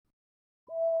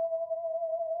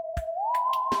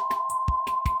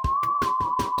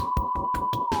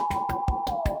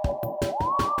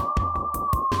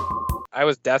I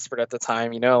was desperate at the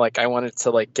time, like I wanted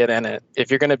to like get in it.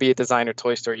 If you're going to be a designer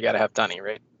toy store, you got to have Dunny,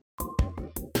 right?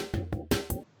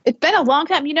 It's been a long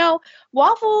time.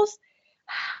 Waffles,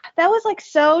 that was like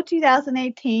so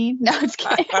 2018. No, it's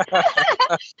kidding.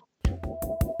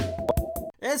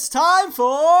 It's time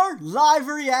for live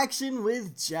reaction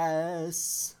with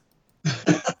Jess.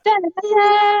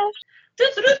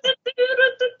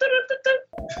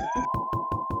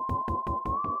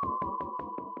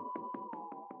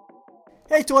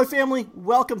 Hey Toy Family,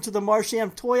 welcome to the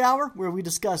Marsham Toy Hour, where we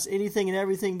discuss anything and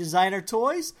everything designer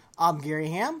toys. I'm Gary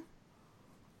Ham.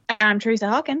 I'm Teresa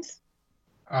Hawkins.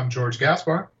 I'm George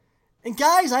Gaspar. And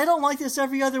guys, I don't like this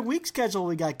every other week schedule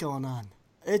we got going on.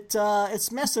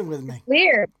 It's messing with me.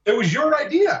 Weird. It was your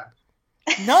idea.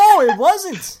 No, it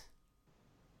wasn't.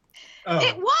 Oh.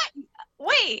 It what?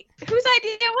 Wait, whose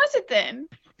idea was it then?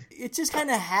 It just kind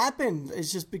of happened.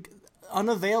 It's just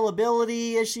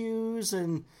unavailability issues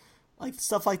and like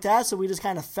stuff like that, so we just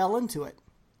kind of fell into it.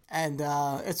 And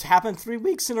it's happened 3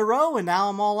 weeks in a row, and now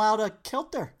I'm all out of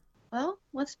kilter. Well,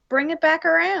 let's bring it back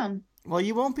around. Well,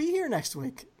 you won't be here next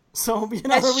week, so it'll be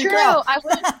another That's week true. out.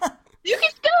 You can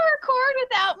still record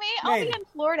without me. I'll be in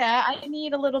Florida. I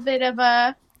need a little bit of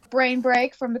a brain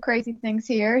break from the crazy things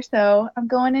here, so I'm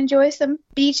going to enjoy some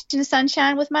beach and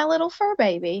sunshine with my little fur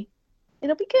baby.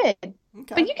 It'll be good. Okay.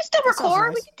 But you can still That sounds record.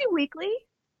 nice. We can do weekly.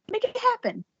 Make it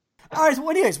happen. All right, so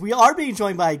anyways, we are being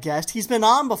joined by a guest. He's been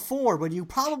on before, but you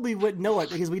probably wouldn't know it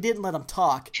because we didn't let him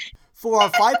talk. For our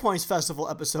 5 Points Festival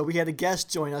episode, we had a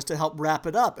guest join us to help wrap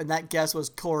it up, and that guest was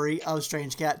Corey of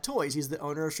Strange Cat Toys. He's the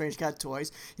owner of Strange Cat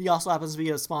Toys. He also happens to be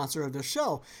a sponsor of the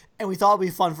show, and we thought it would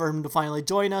be fun for him to finally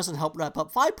join us and help wrap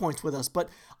up 5 Points with us.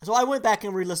 So I went back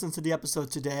and re-listened to the episode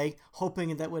today,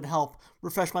 hoping that would help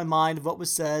refresh my mind of what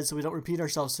was said so we don't repeat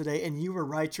ourselves today. And you were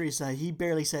right, Teresa. He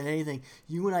barely said anything.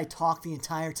 You and I talked the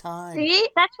entire time. See,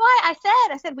 that's why I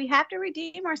said we have to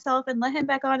redeem ourselves and let him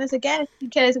back on as a guest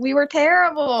because we were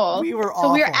terrible. We were awful.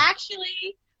 So we're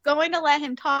actually going to let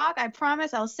him talk. I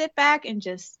promise I'll sit back and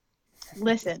just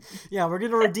listen. Yeah, we're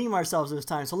going to redeem ourselves this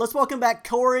time. So let's welcome back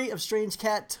Corey of Strange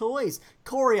Cat Toys.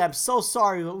 Corey, I'm so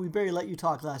sorry, but we barely let you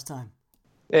talk last time.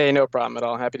 Hey, no problem at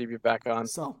all. Happy to be back on.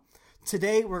 So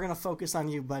today we're going to focus on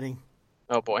you, buddy.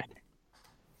 Oh, boy.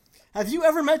 Have you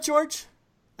ever met George?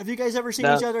 Have you guys ever seen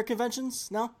No. each other at conventions?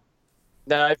 No?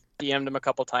 No, I've DM'd him a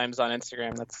couple times on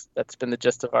Instagram. That's been the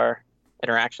gist of our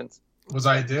interactions. Was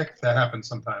I a dick? That happens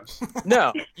sometimes.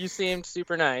 No, you seemed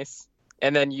super nice.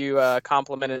 And then you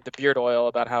complimented the beard oil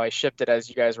about how I shipped it as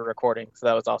you guys were recording. So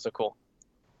that was also cool.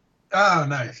 Oh,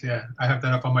 nice. Yeah, I have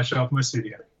that up on my shelf in my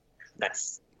studio.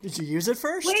 Nice. Did you use it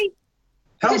first? Wait,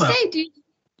 Hell just no. say, dude.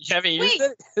 You haven't used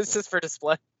it? It's just for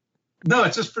display. No,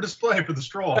 it's just for display for the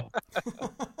stroll.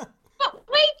 But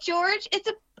wait, George.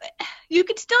 You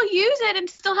could still use it and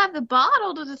still have the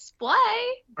bottle to display.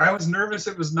 I was nervous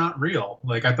it was not real.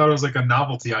 Like, I thought it was like a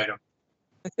novelty item.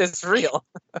 It's real.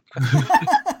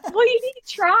 Well, you need to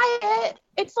try it.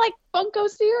 It's like Funko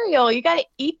cereal. You got to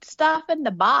eat stuff in the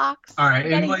box. All right,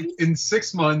 You gotta in use- in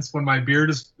 6 months, when my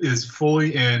beard is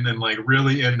fully in and like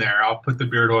really in there, I'll put the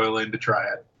beard oil in to try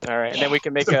it. All right. And then we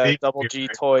can make It's a a big Double beard, G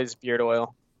right? Toys beard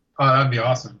oil. Oh, that'd be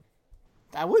awesome.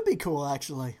 That would be cool,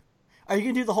 actually. Are you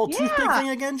going to do the whole toothpick Yeah. thing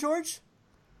again, George?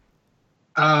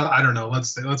 I don't know.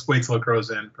 Let's wait till it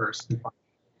grows in first.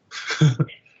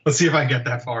 Let's see if I get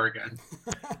that far again.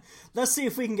 Let's see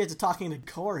if we can get to talking to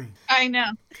Corey. I know.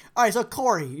 All right, so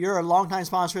Corey, you're a longtime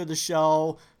sponsor of the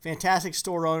show, fantastic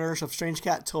store owners of Strange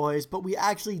Cat Toys, but we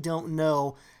actually don't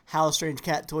know how Strange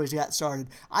Cat Toys got started.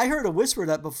 I heard a whisper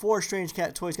that before Strange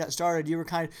Cat Toys got started, you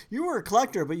were a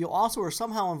collector, but you also were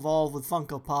somehow involved with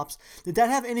Funko Pops. Did that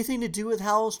have anything to do with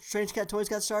how Strange Cat Toys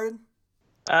got started?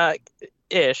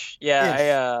 Ish.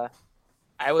 Yeah.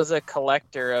 I was a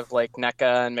collector of like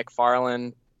NECA and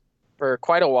McFarlane for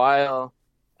quite a while.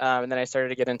 And then I started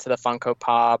to get into the Funko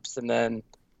Pops and then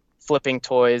flipping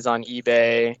toys on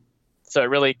eBay. So it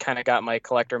really kind of got my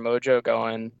collector mojo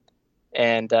going.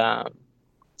 And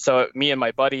so me and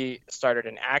my buddy started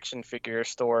an action figure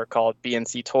store called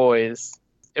BNC Toys.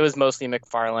 It was mostly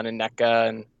McFarlane and NECA,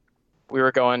 and we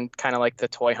were going kind of like the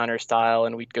toy hunter style,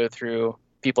 and we'd go through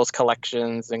people's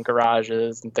collections and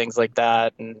garages and things like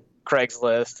that and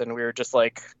Craigslist, and we were just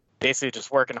like basically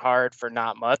just working hard for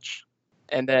not much.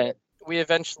 And then we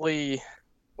eventually,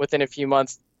 within a few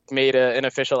months, made an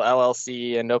official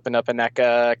LLC and opened up a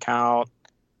NECA account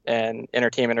and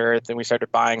Entertainment Earth, and we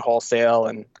started buying wholesale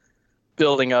and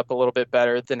building up a little bit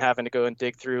better than having to go and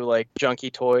dig through like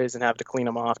junky toys and have to clean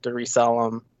them off to resell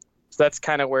them. So that's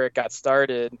kind of where it got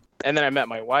started. And then I met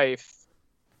my wife,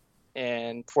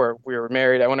 and before we were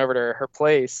married, I went over to her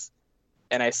place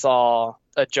and I saw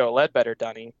a Joe Ledbetter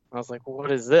dunny. I was like, well,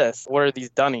 what is this? What are these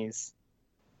dunnies?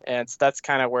 And so that's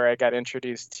kind of where I got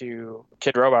introduced to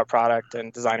Kid Robot product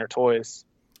and designer toys.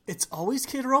 It's always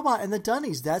Kid Robot and the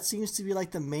dunnies. That seems to be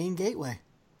like the main gateway.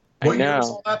 What year was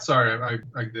all that? Sorry,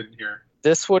 I didn't hear.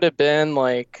 This would have been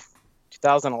like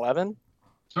 2011.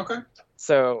 Okay.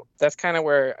 So that's kind of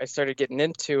where I started getting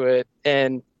into it.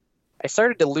 And I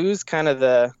started to lose kind of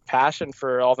the passion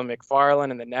for all the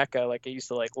McFarlane and the NECA. Like, I used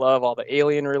to like love all the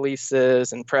Alien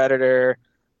releases and Predator.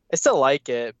 I still like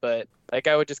it, but like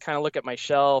I would just kind of look at my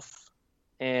shelf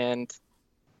and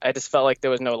I just felt like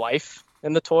there was no life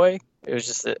in the toy. It was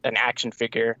just an action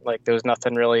figure. Like, there was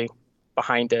nothing really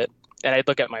behind it. And I'd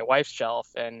look at my wife's shelf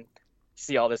and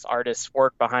see all this artist's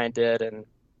work behind it, and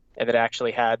it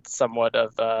actually had somewhat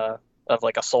of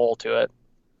like a soul to it.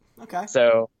 Okay.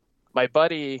 So my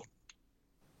buddy,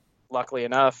 luckily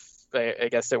enough, I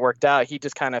guess it worked out. He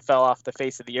just kind of fell off the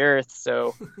face of the earth.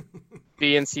 So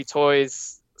BNC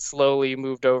Toys slowly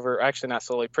moved over, actually not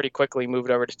slowly, pretty quickly moved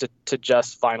over to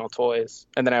just Final Toys.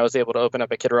 And then I was able to open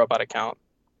up a Kid Robot account.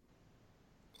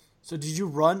 So did you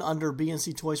run under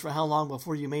BNC Toys for how long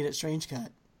before you made it Strange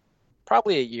Cat?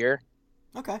 Probably a year.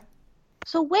 Okay.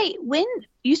 So wait, when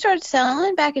you started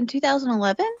selling back in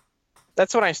 2011?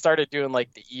 That's when I started doing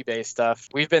like the eBay stuff.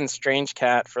 We've been Strange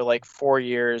Cat for like 4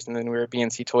 years, and then we were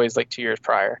BNC Toys like 2 years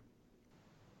prior.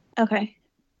 Okay.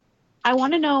 I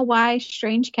want to know why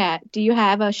Strange Cat. Do you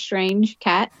have a strange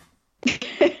cat?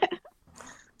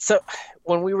 So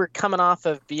when we were coming off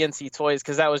of BNC Toys,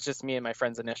 because that was just me and my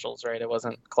friend's initials, right? It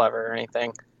wasn't clever or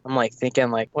anything. I'm like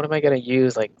thinking, like, what am I going to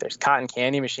use? Like, there's Cotton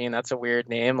Candy Machine. That's a weird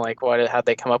name. Like, how'd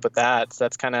they come up with that? So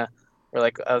that's kind of,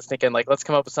 I was thinking, like, let's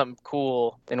come up with something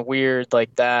cool and weird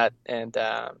like that. And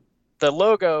the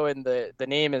logo and the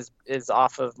name is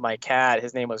off of my cat.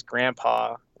 His name was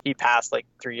Grandpa. He passed like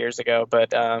 3 years ago,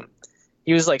 but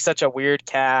he was like such a weird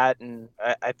cat, and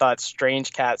I thought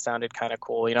Strange Cat sounded kind of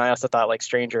cool. You know, I also thought like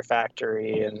Stranger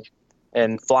Factory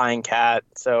and Flying Cat.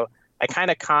 So I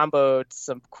kind of comboed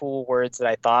some cool words that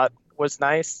I thought was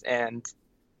nice, and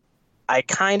I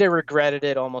kind of regretted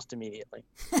it almost immediately.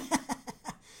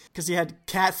 Because you had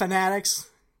cat fanatics?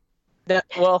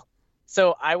 Well,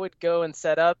 so I would go and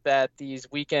set up at these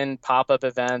weekend pop-up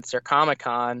events or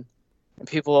Comic-Con, and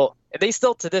people, they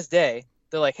still to this day,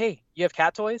 they're like, hey, you have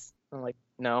cat toys? I'm like,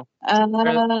 no.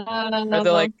 Or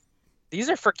they're like, these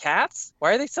are for cats?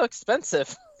 Why are they so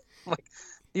expensive? I'm like,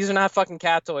 these are not fucking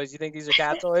cat toys. You think these are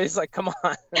cat toys? Like, come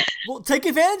on. Well, take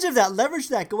advantage of that. Leverage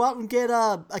that. Go out and get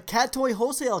a cat toy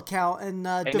wholesale account and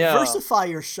diversify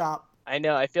your shop. I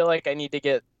know. I feel like I need to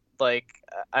get, like,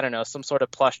 I don't know, some sort of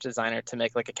plush designer to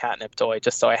make, like, a catnip toy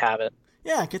just so I have it.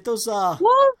 Yeah, get those...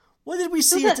 What did we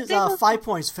see at 5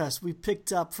 Points Fest? We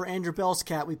picked up for Andrew Bell's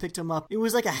cat. We picked him up. It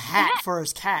was like a hat for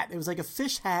his cat. It was like a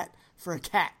fish hat for a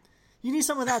cat. You need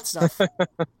some of that stuff.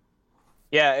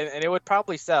 Yeah, and it would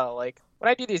probably sell. Like, when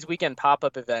I do these weekend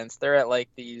pop-up events, they're at like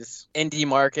these indie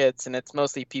markets, and it's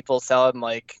mostly people selling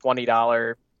like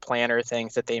 $20 planner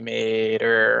things that they made,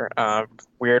 or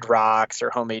weird rocks or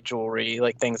homemade jewelry,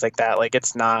 like things like that. Like,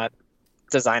 it's not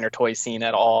designer toy scene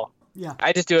at all. Yeah,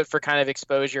 I just do it for kind of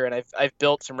exposure, and I've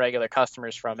built some regular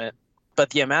customers from it. But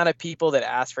the amount of people that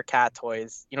ask for cat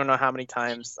toys, you don't know how many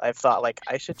times I've thought, like,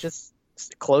 I should just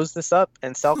close this up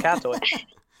and sell cat toys.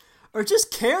 Or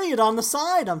just carry it on the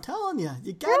side. I'm telling you,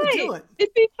 you gotta do it.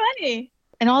 It'd be funny,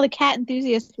 and all the cat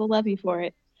enthusiasts will love you for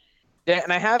it. Yeah,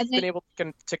 and I have been able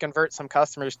to convert some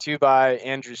customers to buy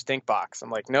Andrew's Stink Box. I'm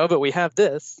like, no, but we have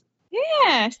this.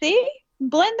 Yeah, see,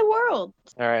 blend the world.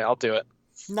 All right, I'll do it.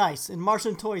 Nice. And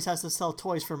Martian Toys has to sell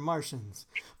toys for Martians.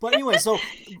 But anyway, so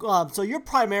you're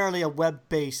primarily a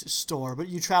web-based store, but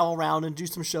you travel around and do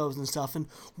some shows and stuff. And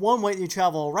one way that you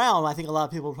travel around, I think a lot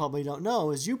of people probably don't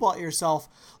know, is you bought yourself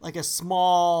like a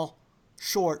small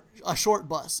short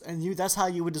bus, and that's how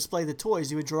you would display the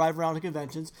toys. You would drive around to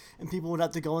conventions, and people would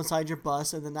have to go inside your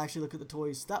bus and then actually look at the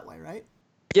toys that way, right?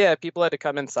 Yeah, people had to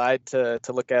come inside to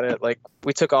look at it. Like,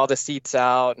 we took all the seats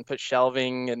out and put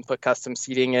shelving and put custom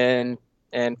seating in,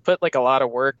 and put like a lot of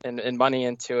work and money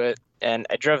into it. And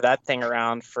I drove that thing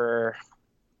around for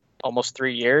almost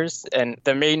 3 years. And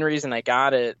the main reason I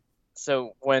got it,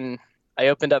 so when I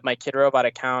opened up my Kid Robot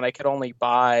account, I could only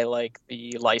buy like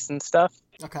the licensed stuff.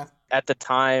 Okay. At the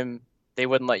time, they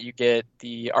wouldn't let you get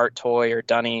the art toy or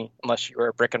dunny unless you were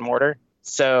a brick and mortar.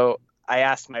 So I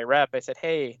asked my rep, I said,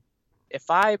 hey, if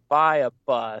I buy a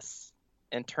bus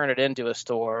and turn it into a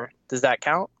store, does that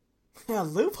count? Yeah,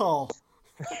 loophole.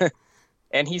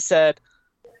 And he said,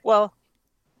 well,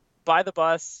 buy the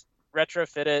bus,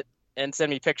 retrofit it, and send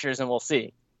me pictures and we'll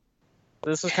see.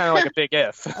 This was kind of like a big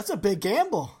if. That's a big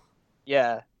gamble.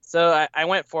 Yeah. So I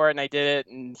went for it and I did it,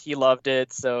 and he loved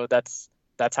it. So that's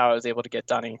how I was able to get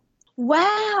Dunny.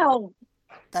 Wow.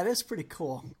 That is pretty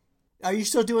cool. Are you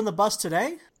still doing the bus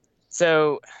today?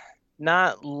 So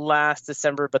not last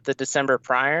December, but the December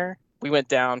prior, we went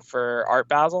down for Art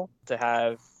Basel to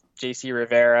have JC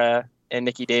Rivera and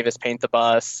Nikki Davis paint the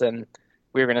bus, and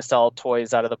we were going to sell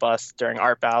toys out of the bus during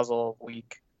Art Basel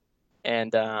week.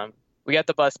 And we got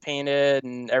the bus painted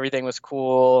and everything was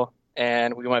cool.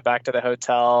 And we went back to the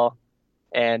hotel,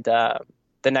 and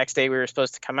the next day we were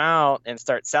supposed to come out and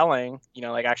start selling,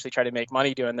 like actually try to make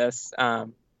money doing this.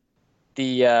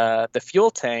 The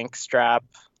fuel tank strap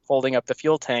holding up the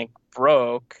fuel tank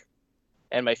broke,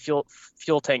 and my fuel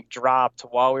tank dropped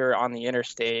while we were on the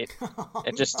interstate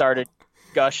and just started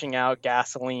gushing out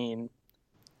gasoline.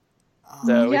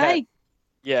 So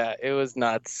it was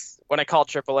nuts. When I called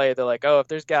AAA, they're like, "Oh, if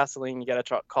there's gasoline, you got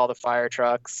to call the fire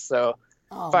trucks." So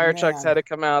fire trucks had to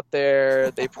come out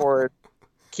there. They poured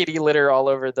kitty litter all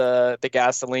over the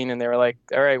gasoline, and they were like,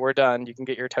 "All right, we're done. You can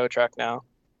get your tow truck now."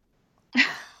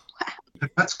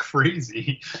 That's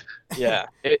crazy. Yeah.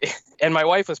 And my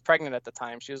wife was pregnant at the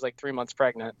time. She was like 3 months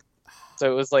pregnant.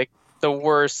 So it was like the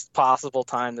worst possible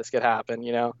time this could happen,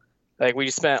 Like we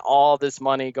spent all this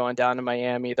money going down to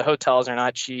Miami. The hotels are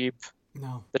not cheap.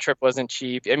 No. The trip wasn't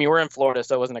cheap. I mean, we're in Florida,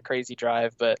 so it wasn't a crazy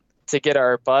drive, but to get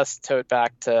our bus towed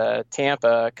back to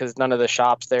Tampa, because none of the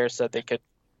shops there said they could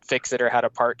fix it or had a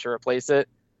part to replace it,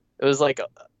 it was like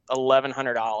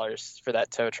 $1,100 for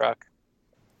that tow truck.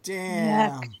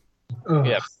 Damn.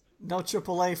 Yep. No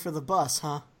AAA for the bus,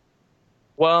 huh?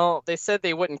 Well, they said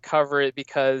they wouldn't cover it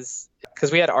because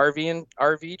we had RV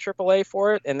AAA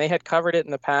for it, and they had covered it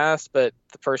in the past, but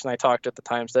the person I talked to at the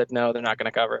time said no, they're not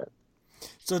going to cover it.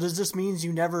 So does this mean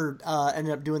you never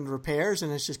ended up doing the repairs,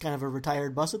 and it's just kind of a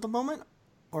retired bus at the moment?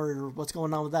 Or what's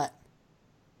going on with that?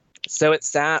 So it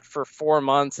sat for 4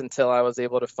 months until I was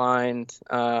able to find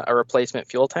a replacement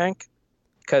fuel tank,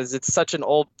 because it's such an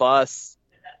old bus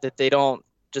that they don't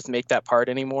just make that part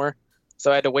anymore.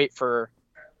 So I had to wait for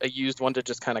a used one to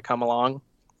just kind of come along.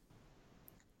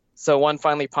 So one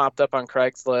finally popped up on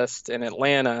Craigslist in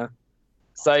Atlanta.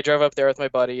 So I drove up there with my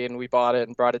buddy, and we bought it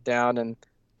and brought it down, and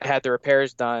I had the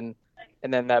repairs done.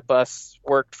 And then that bus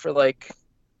worked for like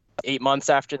 8 months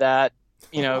after that,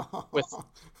 with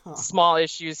small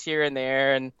issues here and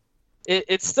there. And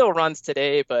it still runs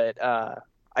today, but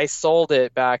I sold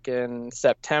it back in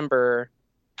September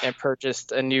and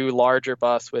purchased a new larger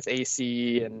bus with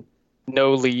AC and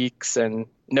no leaks and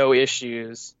no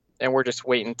issues. And we're just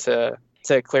waiting to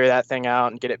clear that thing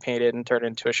out and get it painted and turn it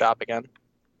into a shop again.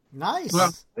 Nice.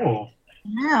 Well, cool.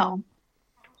 Wow.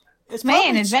 It's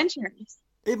adventures.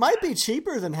 It might be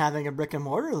cheaper than having a brick and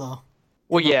mortar, though.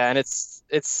 Well, yeah, and it's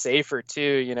safer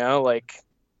too, like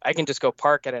I can just go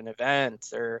park at an event,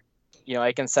 or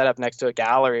I can set up next to a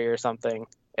gallery or something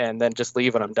and then just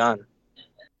leave when I'm done.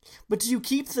 But do you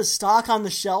keep the stock on the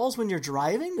shelves when you're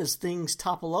driving? Does things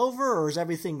topple over, or is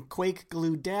everything quake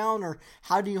glued down, or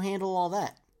how do you handle all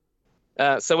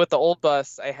that? So with the old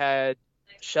bus, I had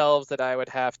shelves that I would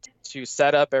have to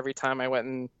set up every time I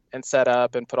went and set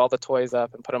up and put all the toys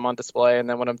up and put them on display. And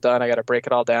then when I'm done, I got to break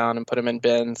it all down and put them in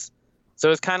bins. So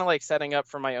it's kind of like setting up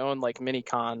for my own like mini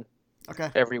con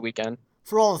every weekend.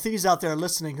 For all the thieves out there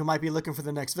listening who might be looking for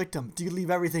the next victim, do you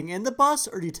leave everything in the bus,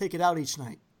 or do you take it out each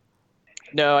night?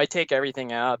 No, I take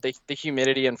everything out. The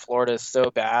humidity in Florida is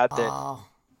so bad that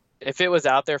if it was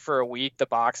out there for a week, the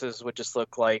boxes would just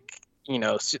look like,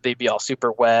 they'd be all super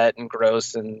wet and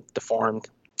gross and deformed.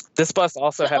 This bus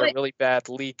also had a really bad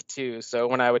leak too. So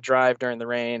when I would drive during the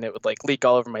rain, it would like leak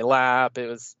all over my lap. It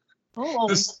was...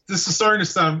 This is starting to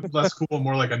sound less cool and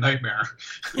more like a nightmare.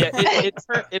 Yeah,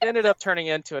 it ended up turning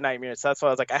into a nightmare. So that's why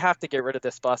I was like, I have to get rid of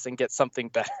this bus and get something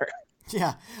better.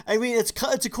 Yeah, I mean, it's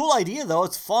a cool idea, though.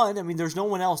 It's fun. I mean, there's no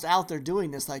one else out there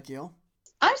doing this like you.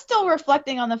 I'm still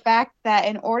reflecting on the fact that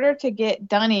in order to get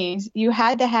Dunnies, you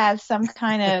had to have some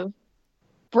kind of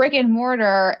brick and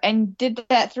mortar, and did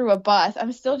that through a bus.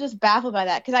 I'm still just baffled by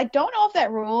that, because I don't know if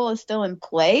that rule is still in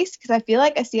place, because I feel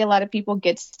like I see a lot of people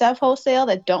get stuff wholesale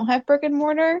that don't have brick and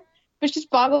mortar, which just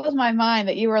boggles my mind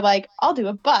that you were like, I'll do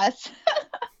a bus.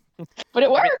 But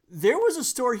it worked. There was a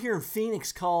store here in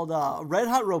Phoenix called Red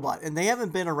Hot Robot, and they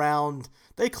haven't been around.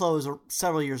 They closed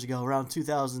several years ago, around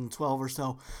 2012 or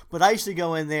so. But I used to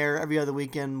go in there every other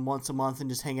weekend, once a month,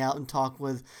 and just hang out and talk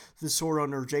with the store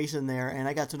owner, Jason, there, and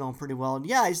I got to know him pretty well. And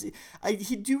yeah, I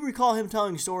do recall him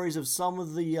telling stories of some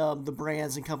of the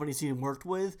brands and companies he worked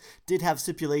with did have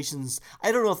stipulations.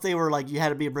 I don't know if they were like you had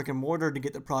to be a brick and mortar to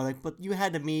get the product, but you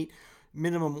had to meet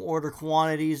minimum order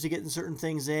quantities to get certain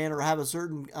things in, or have a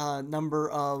certain number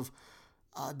of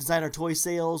designer toy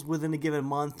sales within a given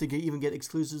month to even get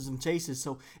exclusives and chases.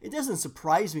 So it doesn't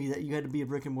surprise me that you had to be a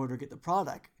brick and mortar to get the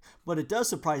product, but it does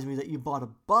surprise me that you bought a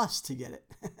bus to get it.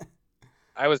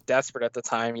 I was desperate at the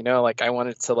time, like I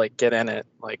wanted to like get in it.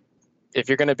 Like if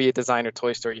you're going to be a designer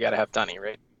toy store, you got to have Dunny,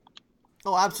 right?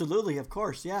 Oh, absolutely. Of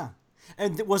course. Yeah.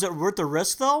 And was it worth the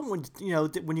risk though?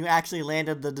 When you actually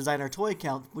landed the designer toy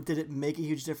account, did it make a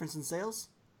huge difference in sales?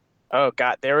 Oh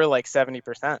God, they were like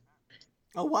 70%.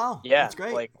 Oh wow. Yeah. That's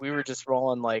great. Like we were just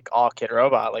rolling like all Kid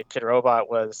Robot. Like Kid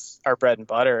Robot was our bread and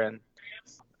butter. And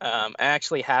I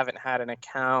actually haven't had an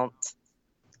account.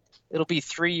 It'll be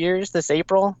 3 years this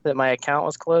April that my account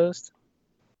was closed.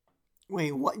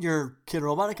 Wait, what? Your Kid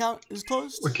Robot account is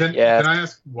closed? Well, can I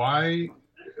ask why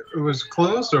it was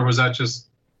closed, or was that just?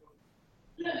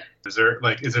 Is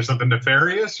there something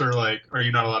nefarious, or like, are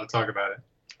you not allowed to talk about it?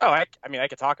 Oh, I mean, I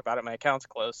could talk about it. My account's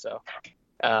closed, so.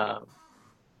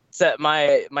 So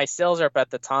my sales rep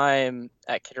at the time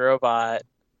at Kid Robot.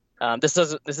 This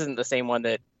isn't the same one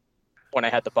that when I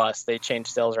had the bus. They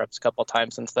changed sales reps a couple of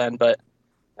times since then, but.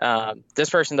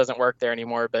 This person doesn't work there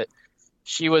anymore, but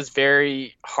she was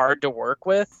very hard to work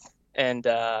with and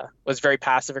was very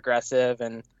passive aggressive.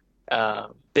 And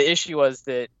the issue was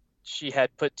that she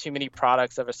had put too many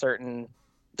products of a certain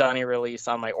Dunny release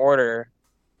on my order,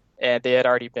 and they had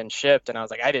already been shipped. And I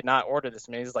was like, I did not order this.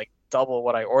 I mean, it's like double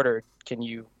what I ordered. Can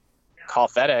you call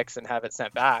FedEx and have it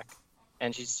sent back?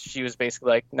 And she was basically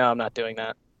like, no, I'm not doing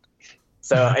that.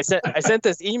 So I sent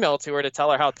this email to her to tell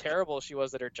her how terrible she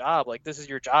was at her job. Like, this is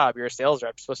your job. You're a sales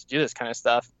rep. You're supposed to do this kind of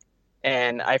stuff.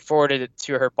 And I forwarded it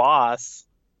to her boss.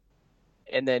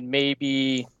 And then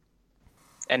maybe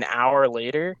an hour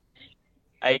later,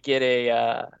 I get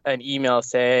an email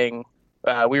saying,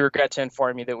 we regret to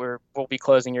inform you that we'll be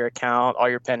closing your account. All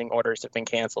your pending orders have been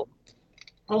canceled.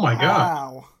 Oh, my God.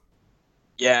 Wow.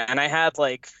 Yeah, and I had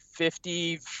like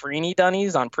 50 Freeney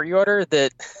Dunnies on pre-order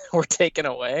that were taken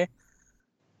away.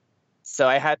 So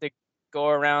I had to go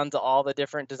around to all the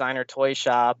different designer toy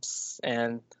shops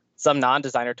and some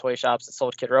non-designer toy shops that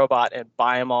sold Kid Robot and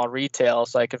buy them all retail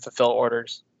so I could fulfill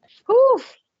orders. Whew.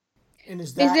 And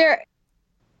is there,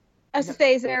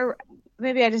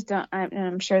 maybe I just don't,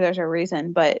 I'm sure there's a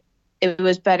reason, but it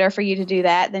was better for you to do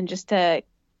that than just to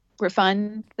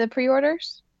refund the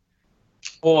pre-orders?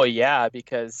 Well, yeah,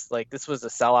 because like this was a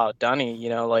sellout Dunny,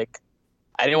 like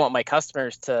I didn't want my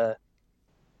customers to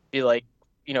be like,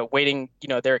 waiting,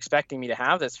 they're expecting me to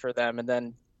have this for them. And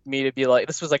then me to be like,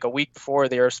 this was like a week before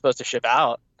they were supposed to ship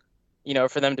out,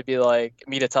 for them to be like,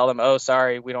 me to tell them, oh,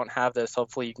 sorry, we don't have this.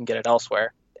 Hopefully you can get it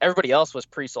elsewhere. Everybody else was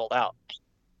pre-sold out.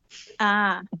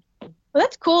 Ah, well,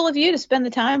 that's cool of you to spend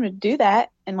the time to do that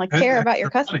and like care about your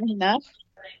customers enough.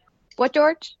 What,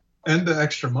 George? And the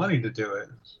extra money to do it.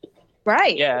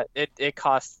 Right. Yeah, it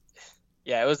cost,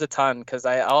 it was a ton because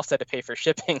I also had to pay for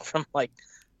shipping from like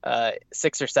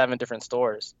 6 or 7 different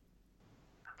stores.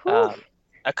 A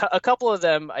couple of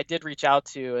them I did reach out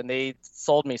to, and they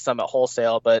sold me some at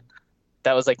wholesale, but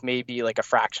that was like maybe like a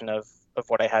fraction of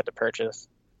what I had to purchase.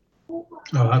 Oh,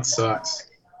 that sucks.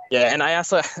 Yeah, and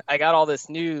I got all this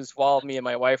news while me and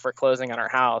my wife were closing on our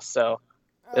house, so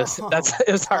it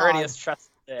was already a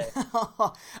stressful day.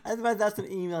 I bet that's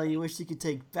an email you wish you could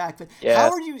take back. But yeah.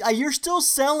 How are you? You're still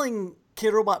selling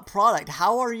Kid Robot product.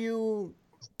 How are you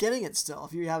getting it still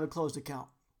if you have a closed account?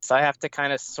 So I have to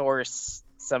kind of source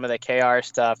some of the KR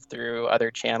stuff through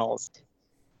other channels.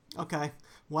 Okay.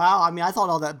 Wow. I mean, I thought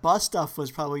all that bus stuff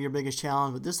was probably your biggest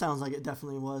challenge, but this sounds like it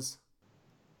definitely was.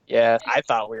 Yeah, I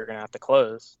thought we were going to have to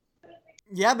close.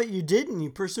 Yeah, but you didn't. You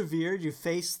persevered. You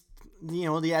faced,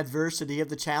 the adversity of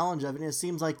the challenge of it. And it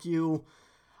seems like you,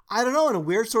 I don't know, in a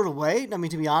weird sort of way. I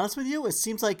mean, to be honest with you, it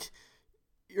seems like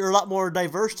you're a lot more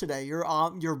diverse today.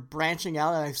 You're branching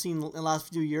out. And I've seen in the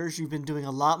last few years you've been doing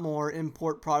a lot more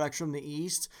import products from the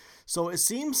East. So it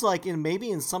seems like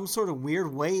maybe in some sort of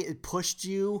weird way it pushed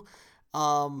you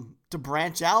to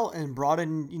branch out and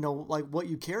broaden, like what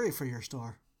you carry for your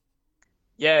store.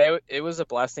 Yeah, it was a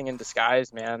blessing in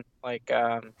disguise, man. Like,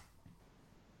 Aaron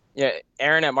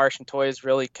at Martian Toys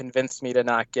really convinced me to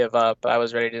not give up. I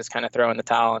was ready to just kind of throw in the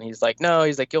towel, and he's like, no,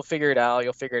 you'll figure it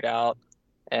out.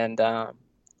 And,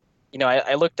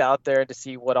 I looked out there to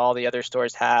see what all the other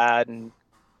stores had and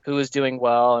who was doing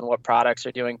well and what products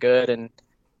are doing good. And,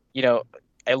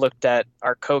 I looked at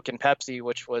our Coke and Pepsi,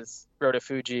 which was Rota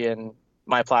Fuji and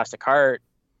My Plastic Heart.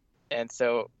 And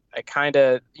so I kind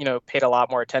of, paid a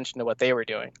lot more attention to what they were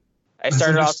doing. It's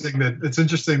interesting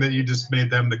that you just made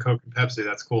them the Coke and Pepsi.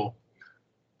 That's cool.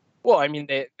 Well, I mean,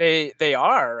 they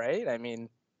are, right? I mean,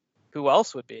 who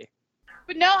else would be?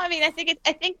 But no, I mean, I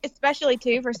think especially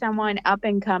too for someone up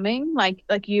and coming, like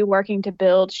you working to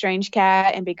build Strange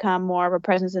Cat and become more of a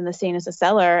presence in the scene as a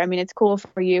seller. I mean, it's cool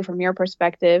for you from your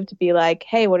perspective to be like,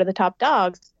 hey, what are the top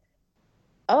dogs?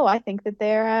 Oh, I think that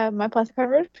they're my plastic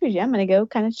covered refugee. I'm gonna go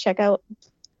kind of check out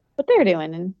what they're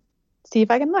doing and see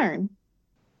if I can learn.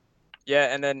 Yeah,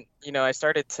 and then I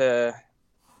started to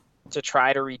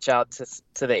try to reach out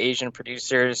to the Asian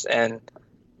producers, and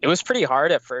it was pretty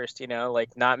hard at first.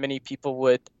 Like not many people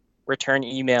would return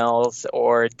emails,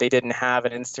 or they didn't have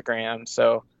an Instagram.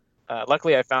 So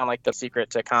luckily, I found like the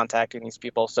secret to contacting these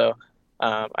people. So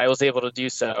I was able to do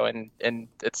so, and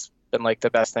it's been like the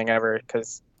best thing ever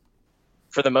because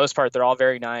for the most part, they're all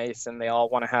very nice, and they all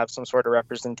want to have some sort of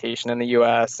representation in the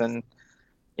U.S. And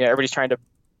everybody's trying to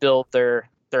build their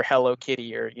Hello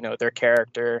Kitty or their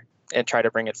character and try to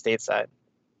bring it stateside.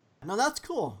 No, that's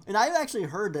cool. And I've actually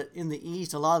heard that in the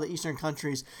East, a lot of the Eastern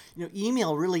countries,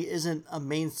 email really isn't a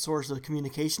main source of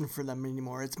communication for them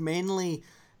anymore. It's mainly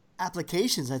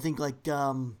applications. I think like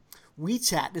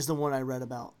WeChat is the one I read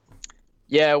about.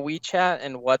 Yeah, WeChat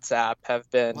and WhatsApp have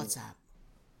been. WhatsApp.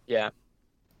 Yeah.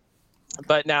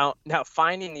 But now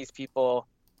finding these people,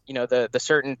 the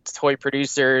certain toy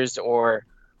producers or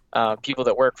people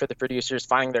that work for the producers,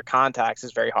 finding their contacts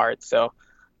is very hard. So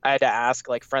I had to ask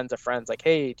like friends of friends, like,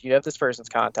 hey, do you have this person's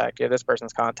contact? Do you have this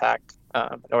person's contact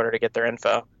in order to get their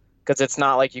info? Because it's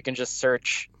not like you can just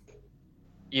search,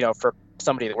 for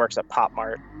somebody that works at Pop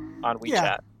Mart on WeChat.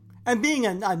 Yeah. And being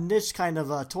a niche kind of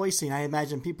a toy scene, I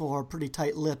imagine people are pretty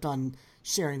tight-lipped on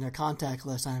sharing their contact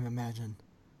list, I imagine.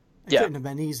 It couldn't have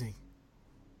been easy.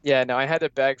 Yeah, no, I had to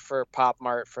beg for Pop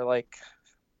Mart for like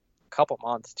a couple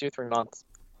months, 2-3 months.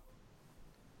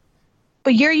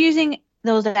 But you're using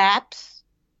those apps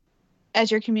as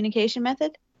your communication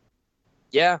method?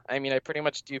 Yeah, I mean, I pretty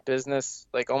much do business,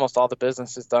 like almost all the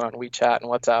business is done on WeChat and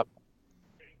WhatsApp.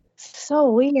 So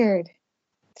weird.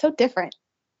 So different.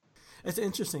 It's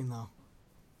interesting, though.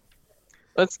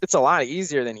 It's a lot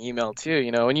easier than email,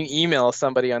 too. When you email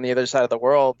somebody on the other side of the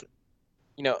world,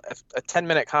 a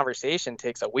 10-minute conversation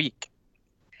takes a week.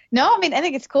 No, I mean, I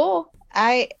think it's cool.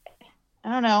 I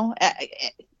don't know.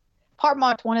 Pop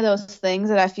Mart's one of those things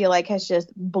that I feel like has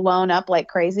just blown up like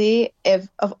crazy.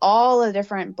 Of all the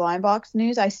different blind box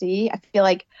news I see, I feel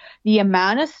like the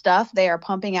amount of stuff they are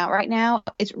pumping out right now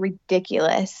is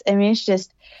ridiculous. I mean, it's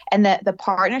just, and the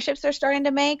partnerships they're starting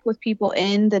to make with people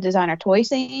in the designer toy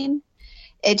scene,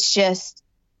 it's just,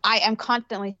 I am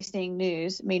constantly seeing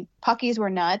news. I mean, Puckies were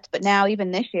nuts, but now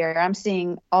even this year I'm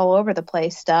seeing all over the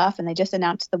place stuff, and they just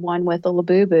announced the one with the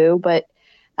Labubu, but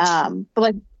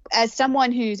like, as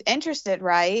someone who's interested,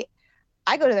 right,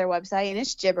 I go to their website and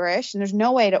it's gibberish and there's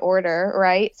no way to order,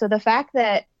 right? So the fact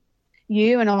that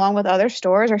you and along with other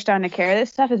stores are starting to carry this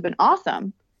stuff has been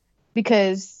awesome,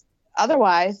 because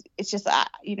otherwise it's just,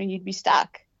 you'd be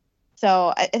stuck.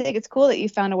 So I think it's cool that you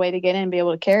found a way to get in and be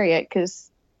able to carry it, because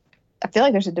I feel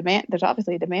like there's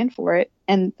obviously a demand for it.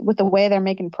 And with the way they're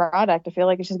making product, I feel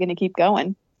like it's just going to keep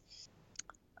going.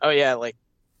 Oh yeah. Like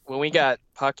when we got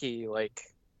Pucky, like,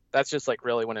 that's just like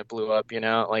really when it blew up,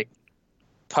 like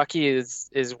Pucky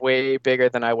is way bigger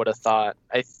than I would have thought.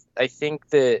 I think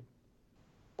that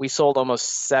we sold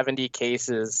almost 70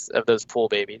 cases of those pool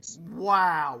babies.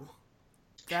 Wow.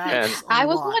 I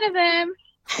was one of them.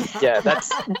 Yeah,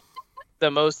 that's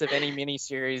the most of any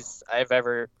miniseries I've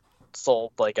ever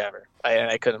sold, like ever.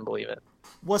 I couldn't believe it.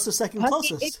 What's the second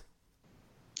closest?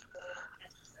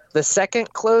 The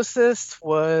second closest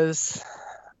was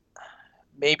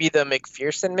maybe the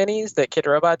McPherson minis that Kid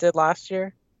Robot did last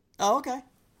year. Oh, okay.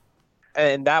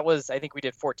 And that was, I think we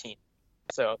did 14.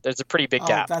 So there's a pretty big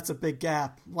gap. That's a big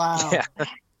gap. Wow. Yeah.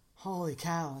 Holy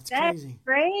cow, that's crazy.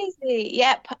 Crazy.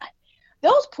 Yeah.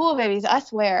 Those pool babies, I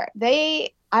swear,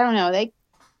 they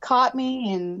caught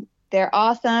me and they're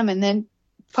awesome. And then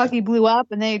Pucky blew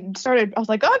up and I was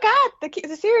like, oh God,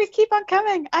 the series keep on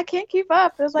coming. I can't keep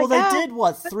up. It was like, well, they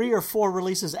did 3 or 4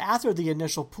 releases after the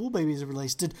initial Pool Babies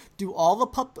release. Do all the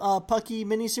Pucky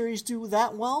miniseries do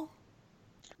that well?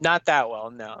 Not that well,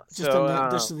 no.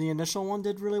 Just the initial one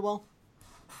did really well?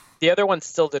 The other ones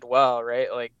still did well,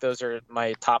 right? Like those are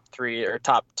my top 3 or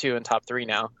top 2 and top 3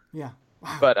 now. Yeah.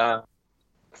 Wow. But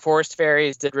Forest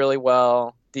Fairies did really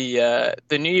well. The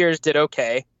New Year's did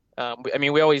okay.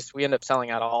 We end up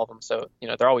selling out all of them, so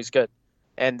they're always good.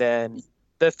 And then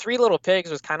the Three Little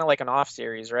Pigs was kind of like an off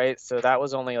series, right? So that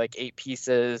was only like 8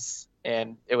 pieces,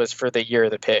 and it was for the Year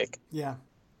of the Pig. Yeah.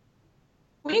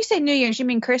 When you say New Year's, you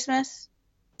mean Christmas?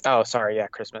 Oh, sorry, yeah,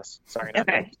 Christmas. Sorry.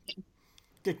 Okay.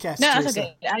 Good catch. No, that's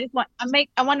okay. I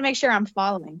want to make sure I'm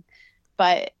following.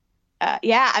 But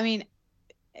yeah, I mean,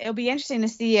 it'll be interesting to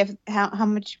see if how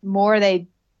much more they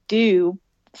do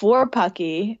for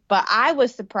Pucky. But I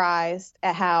was surprised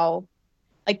at how,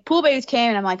 like, Pool Babies came,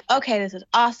 and I'm like, okay, this is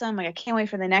awesome. Like, I can't wait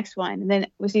for the next one. And then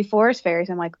we see Forest Fairies.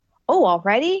 I'm like, oh,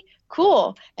 already?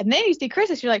 Cool. And then you see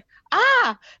Christmas. You're like,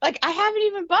 like, I haven't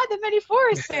even bought that many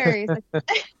Forest Fairies.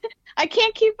 Like, I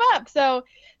can't keep up. So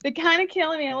they're kind of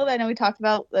killing me a little bit. I know we talked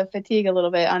about the fatigue a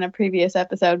little bit on a previous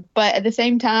episode, but at the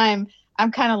same time,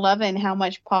 I'm kind of loving how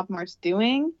much Pop Mart's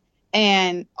doing,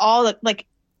 and all the, like,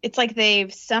 it's like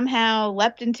they've somehow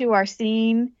leapt into our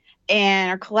scene and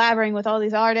are collaborating with all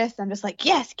these artists. I'm just like,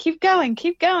 yes, keep going.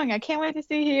 I can't wait to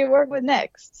see who you work with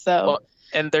next. So. Well,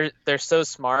 and they're so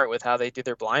smart with how they do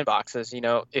their blind boxes. You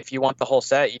know, if you want the whole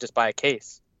set, you just buy a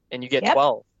case and you get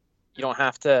 12. You don't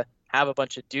have to have a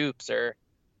bunch of dupes or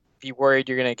be worried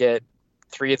you're gonna get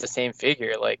 3 of the same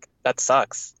figure. Like, that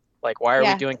sucks. Like, why are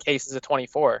we doing cases of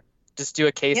 24? Just do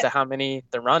a case of how many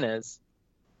the run is.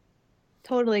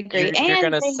 Totally agree. You're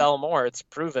going to sell more. It's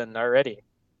proven already.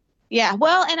 Yeah,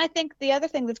 well, and I think the other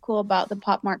thing that's cool about the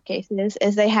Pop Mart cases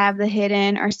is they have the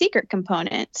hidden or secret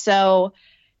component. So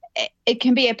it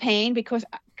can be a pain because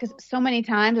so many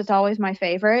times it's always my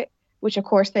favorite, which of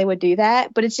course they would do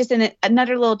that. But it's just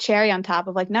another little cherry on top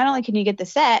of, like, not only can you get the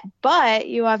set, but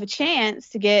you have a chance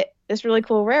to get this really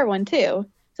cool rare one too.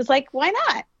 So it's like, why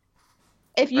not?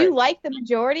 If you like the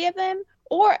majority of them,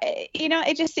 or, you know,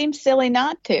 it just seems silly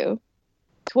not to.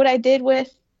 It's what I did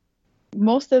with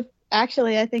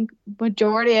I think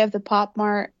majority of the Pop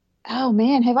Mart. Oh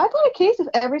man, have I bought a case of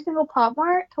every single Pop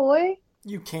Mart toy?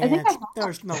 You can't.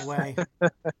 There's no way. No.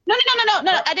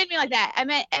 I didn't mean like that. I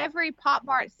meant every Pop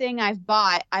Mart thing I've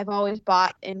bought, I've always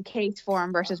bought in case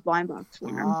form versus blind box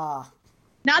form.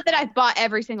 Not that I've bought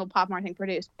every single Pop Mart thing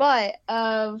produced, but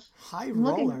of high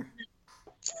roller.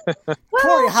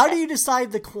 Corey, how do you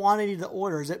decide the quantity to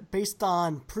order? Is it based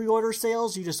on pre-order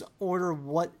sales? You just order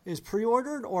what is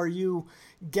pre-ordered, or are you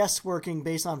guessworking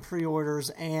based on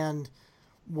pre-orders and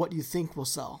what you think will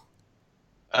sell?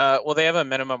 Well, they have a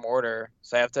minimum order,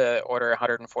 so I have to order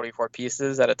 144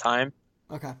 pieces at a time.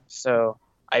 Okay. So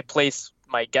I place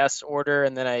my guess order,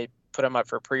 and then I put them up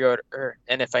for pre-order,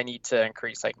 and if I need to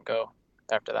increase, I can go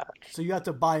after that. So you have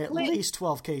to buy at least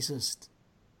 12 cases.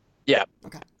 Yeah.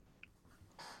 Okay.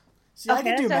 See, I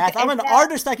can do math. I'm an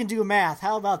artist. I can do math.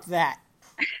 How about that?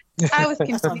 I was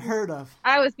confused. That's unheard of.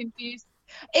 I was confused.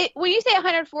 When you say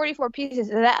 144 pieces,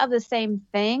 is that of the same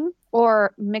thing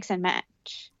or mix and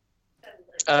match?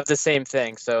 The same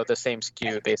thing. So the same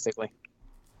SKU, basically.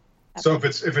 So if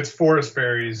it's Forest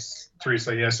Fairies,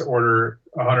 Teresa, he has to order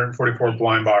 144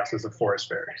 blind boxes of Forest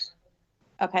Fairies.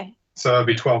 Okay. So that'd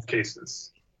be 12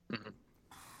 cases. Mm-hmm.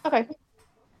 Okay.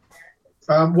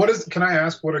 Can I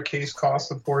ask what a case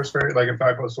costs of Forest Fairies? Like, if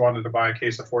I wanted to buy a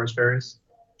case of Forest Fairies?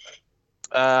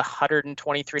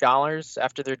 $123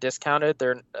 after they're discounted.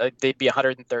 They'd be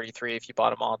 $133 if you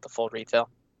bought them all at the full retail.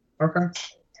 Okay.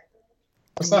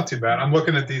 That's not too bad. I'm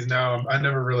looking at these now. I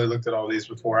never really looked at all these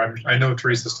before. I know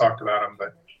Teresa's talked about them,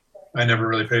 but I never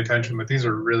really paid attention. But these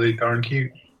are really darn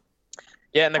cute.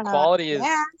 Yeah, and the quality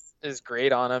is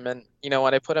great on them. And, you know,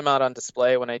 when I put them out on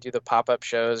display, when I do the pop-up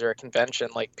shows or a convention,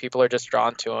 like, people are just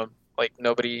drawn to them. Like,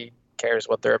 nobody cares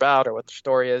what they're about or what their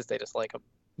story is. They just like them.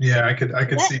 Yeah, I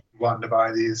could see wanting to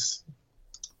buy these.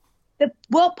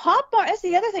 Pop Mart, that's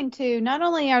the other thing too. Not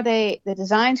only are the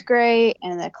design's great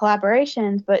and the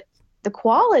collaborations, but the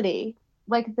quality,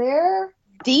 like, their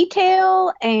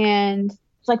detail and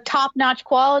it's like top-notch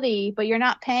quality, but you're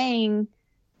not paying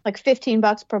like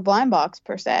 $15 per blind box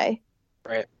per se.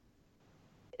 Right.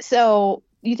 So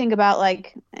you think about,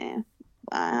 like,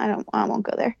 I won't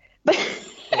go there. But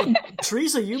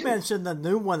Teresa, you mentioned the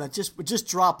new one that just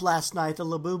dropped last night, the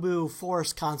Labubu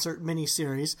Forest Concert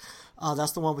miniseries.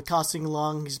 That's the one with Costing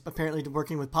Long. He's apparently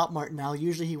working with Pop Mart now.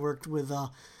 Usually he worked with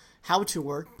How to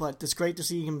Work, but it's great to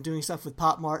see him doing stuff with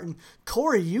Pop Mart. And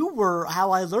Corey, you were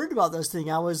how I learned about this thing.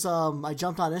 I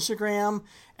jumped on Instagram,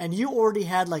 and you already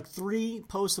had like 3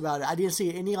 posts about it. I didn't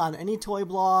see any on any toy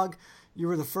blog. You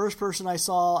were the first person I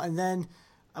saw, and then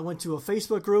I went to a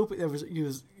Facebook group.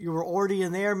 You were already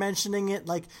in there mentioning it.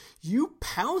 Like, you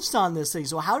pounced on this thing.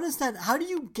 So how do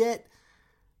you get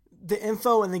the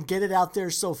info and then get it out there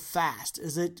so fast?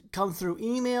 Is it come through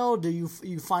email? Do you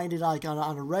find it like on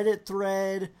a Reddit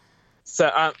thread?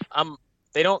 So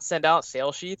they don't send out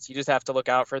sales sheets. You just have to look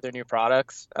out for their new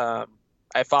products.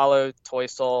 I follow Toy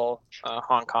Soul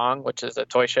Hong Kong, which is a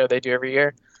toy show they do every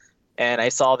year. And I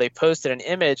saw they posted an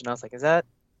image, and I was like, is that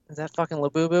fucking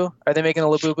Labubu? Are they making a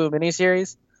Labubu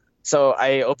miniseries? So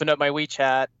I opened up my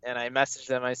WeChat, and I messaged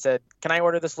them. I said, can I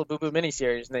order this Labubu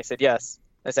miniseries? And they said, yes.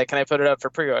 I said, can I put it up for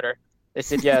pre-order? They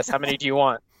said, yes. How many do you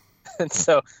want? And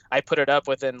so I put it up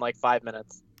within like 5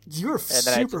 minutes. You were and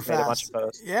then super I just made a bunch fast. of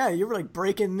posts. Yeah, you were like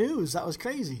breaking news. That was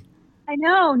crazy. I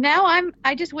know. Now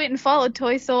I just went and followed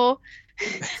Toy Soul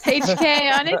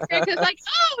HK on Instagram because like,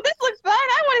 oh, this looks fun.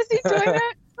 I want to see toy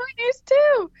news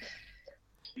too.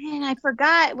 Man, I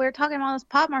forgot we were talking about all this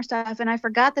Pop Mart stuff, and I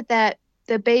forgot that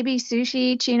the Baby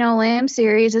Sushi Chino Lamb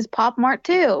series is Pop Mart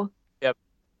too. Yep.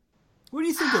 What do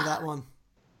you think of that one?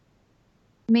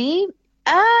 Me?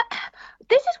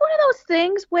 This is one of those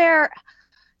things where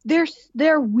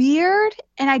they're weird,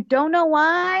 and I don't know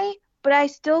why, but I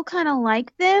still kind of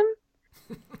like them.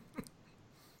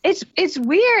 It's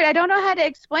weird. I don't know how to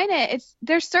explain it.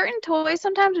 There's certain toys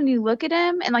sometimes when you look at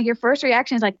them and like your first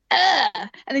reaction is like, ugh,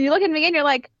 and then you look at them again, you're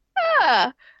like, maybe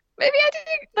I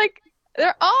didn't like.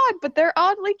 They're odd, but they're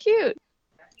oddly cute.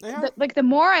 Like the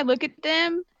more I look at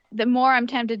them, the more I'm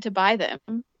tempted to buy them.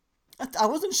 I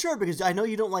wasn't sure because I know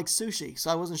you don't like sushi,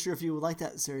 so I wasn't sure if you would like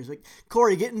that series. Like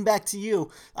Corey, getting back to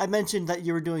you, I mentioned that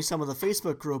you were doing some of the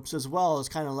Facebook groups as well as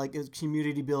kind of like a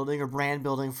community building or brand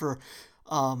building for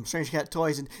Strange Cat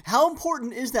Toys. And how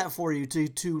important is that for you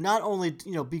to not only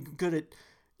be good at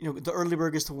the early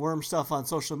bird gets to worm stuff on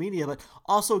social media, but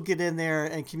also get in there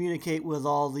and communicate with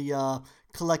all the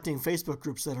collecting Facebook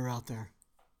groups that are out there?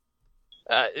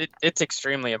 It's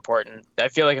extremely important. I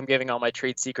feel like I'm giving all my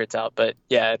trade secrets out, but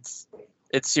yeah,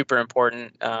 it's super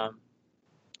important.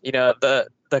 The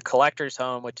Collector's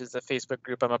Home, which is a Facebook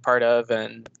group I'm a part of,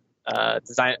 and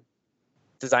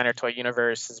Designer Toy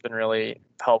Universe has been really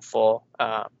helpful.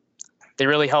 They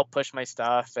really help push my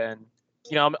stuff, and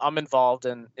I'm involved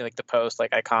in like the post,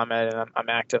 like I comment, and I'm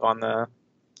active on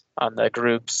the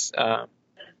groups,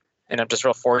 and I'm just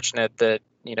real fortunate that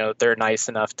they're nice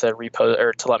enough to repost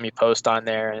or to let me post on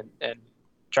there and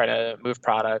try to move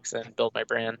products and build my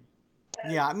brand.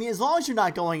 Yeah, I mean, as long as you're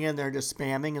not going in there just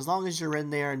spamming, as long as you're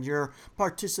in there and you're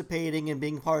participating and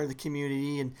being part of the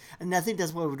community, and I think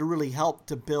that's what would really help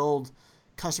to build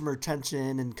customer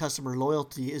retention and customer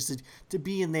loyalty is to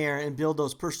be in there and build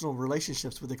those personal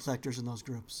relationships with the collectors in those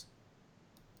groups.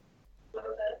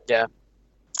 Yeah.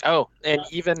 Oh, and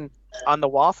even on the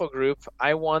Waffle group,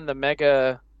 I won the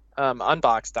Mega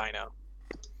Unbox Dino.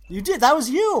 You did? That was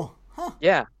you? Huh.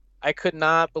 Yeah. I could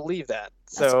not believe that.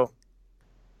 So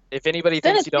if anybody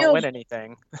thinks you don't win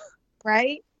anything.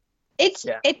 Right? It's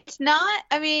not,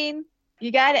 I mean,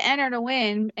 you got to enter to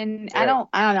win, and yeah. I don't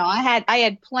know. I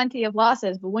had plenty of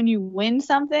losses, but when you win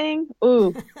something,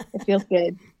 ooh, it feels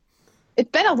good. It's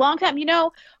been a long time.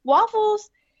 Waffles,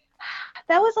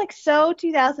 that was like so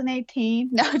 2018.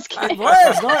 No, it's kidding. It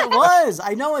was.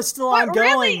 I know it's still ongoing,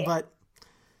 really, but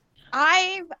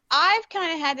I've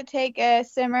kind of had to take a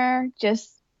simmer,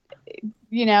 just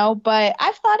but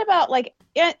I've thought about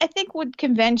I think with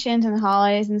conventions and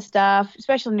holidays and stuff,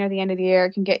 especially near the end of the year,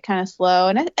 it can get kind of slow,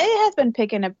 and it has been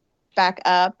picking it back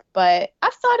up. But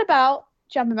I've thought about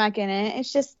jumping back in it.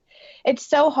 It's just it's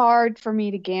so hard for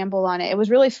me to gamble on it. It was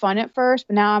really fun at first,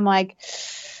 but now I'm like,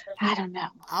 I don't know.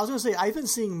 I was going to say, I've been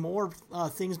seeing more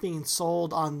things being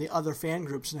sold on the other fan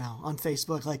groups now on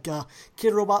Facebook, like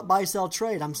Kid Robot Buy Sell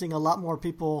Trade. I'm seeing a lot more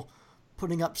people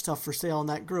putting up stuff for sale in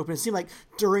that group. And it seemed like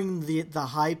during the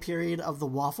high period of the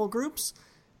Waffle groups,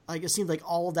 it seemed like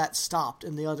all of that stopped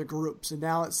in the other groups. And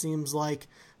now it seems like,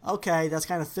 okay, that's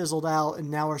kind of fizzled out, and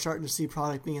now we're starting to see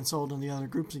product being sold in the other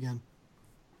groups again.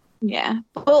 Yeah.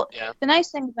 Well, The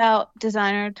nice thing about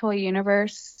Designer Toy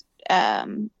Universe,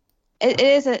 it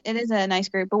is a nice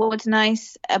group, but what's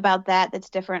nice about that's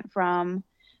different from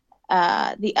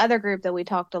the other group that we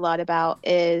talked a lot about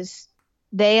is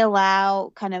they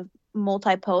allow kind of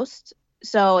multi-posts.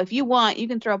 So if you want, you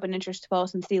can throw up an interest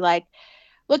post and see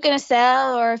looking to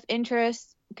sell, or if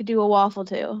interest could do a waffle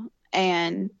too.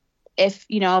 And if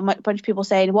a bunch of people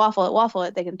say waffle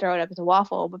it, they can throw it up as a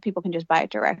waffle, but people can just buy it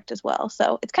direct as well.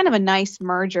 So it's kind of a nice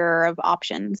merger of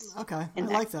options. Okay, I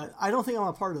like that. I don't think I'm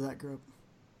a part of that group.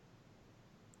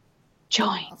 Join.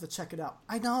 I'll have to check it out.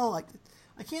 I know,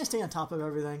 I can't stay on top of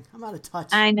everything. I'm out of touch.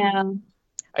 I know.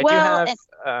 I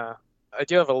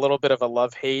do have a little bit of a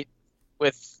love-hate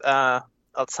with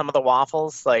some of the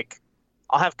waffles.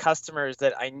 I'll have customers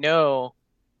that I know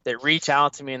that reach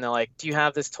out to me and they're like, do you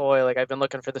have this toy? I've been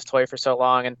looking for this toy for so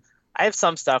long. And I have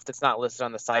some stuff that's not listed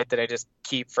on the site that I just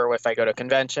keep for if I go to a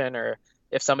convention, or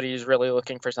if somebody is really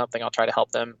looking for something, I'll try to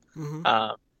help them.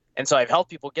 Mm-hmm. And so I've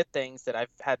helped people get things that I've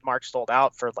had marked sold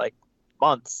out for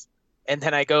months. And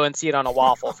then I go and see it on a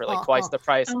waffle for twice the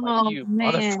price. I'm like, you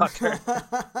man.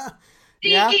 Motherfucker.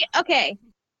 Yeah. Okay.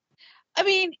 I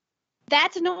mean,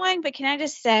 that's annoying, but can I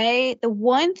just say the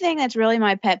one thing that's really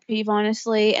my pet peeve,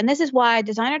 honestly, and this is why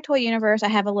Designer Toy Universe, I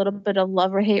have a little bit of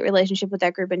love or hate relationship with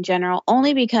that group in general,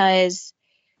 only because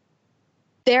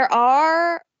There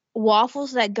are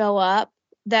waffles that go up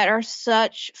that are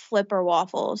such flipper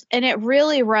waffles, and it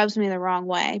really rubs me the wrong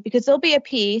way because there'll be a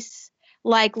piece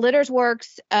like Litter's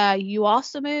Works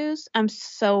Usamus. I'm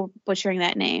so butchering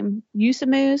that name.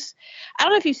 Usamus. I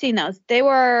don't know if you've seen those. They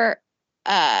were,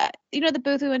 the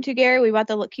booth we went to, Gary. We bought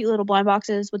the cute little blind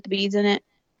boxes with the beads in it.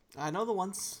 I know the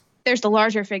ones. There's the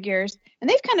larger figures, and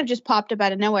they've kind of just popped up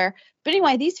out of nowhere. But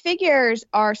anyway, these figures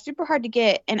are super hard to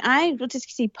get, and I will just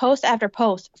see post after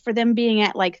post for them being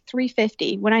at like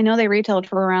 $350 when I know they retailed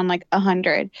for around like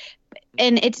 $100.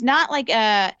 And it's not like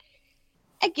I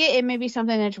get it, maybe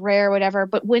something that's rare or whatever,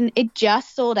 but when it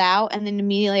just sold out and then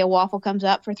immediately a waffle comes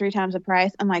up for 3 times the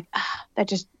price, I'm like, that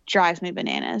just drives me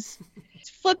bananas.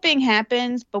 Flipping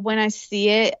happens, but when I see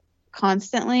it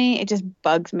constantly, it just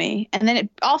bugs me. And then it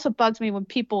also bugs me when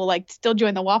people like still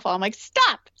join the waffle. I'm like,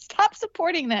 stop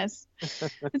supporting this. This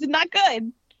is not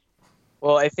good.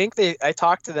 Well, I think I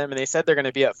talked to them and they said they're going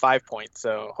to be at 5 points,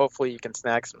 so hopefully you can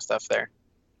snag some stuff there.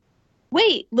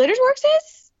 Wait, Litter's Works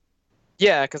is?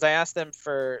 Yeah, because I asked them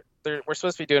we're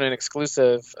supposed to be doing an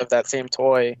exclusive of that same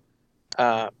toy,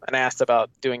 and I asked about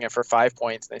doing it for 5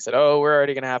 points, and they said, oh, we're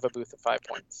already going to have a booth at 5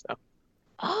 points. So.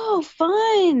 Oh,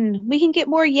 fun. We can get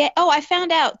more Yay. Oh, I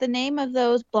found out the name of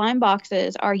those blind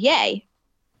boxes are Yay.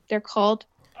 They're called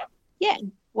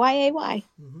Yay. Y-A-Y.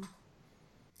 Mm-hmm.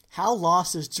 How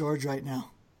lost is George right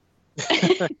now?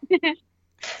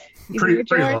 pretty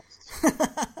lost.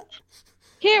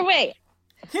 Here, wait.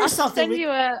 Here's something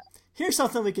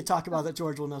we could talk about that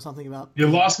George will know something about. You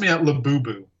lost me at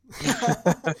Labubu.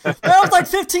 That was like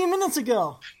 15 minutes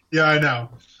ago. Yeah, I know.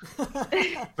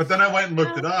 But then I went and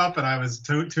looked it up, and I was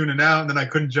tuning out, and then I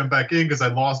couldn't jump back in because I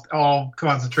lost all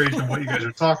concentration of what you guys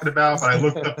are talking about. But I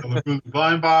looked up the Labubu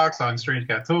blind box on Strange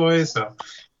Cat Toys, so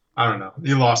I don't know.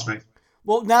 You lost me.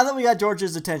 Well, now that we got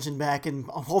George's attention back, and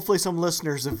hopefully some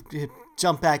listeners have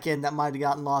jumped back in that might have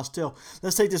gotten lost too,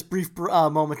 let's take this brief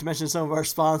moment to mention some of our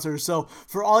sponsors. So,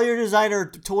 for all your designer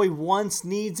toy wants,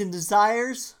 needs, and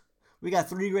desires, we got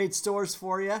 3 great stores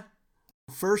for you.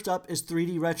 First up is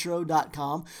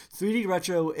 3dretro.com. 3D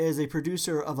Retro is a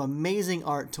producer of amazing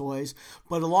art toys,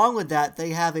 but along with that,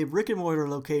 they have a brick and mortar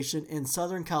location in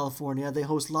Southern California. They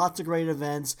host lots of great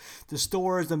events. The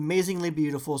store is amazingly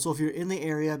beautiful, so if you're in the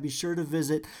area, be sure to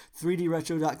visit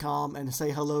 3dretro.com and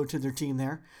say hello to their team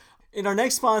there. And our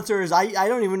next sponsor is, I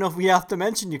don't even know if we have to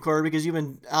mention you, Corey, because you've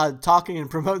been talking and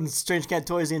promoting Strange Cat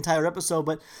Toys the entire episode,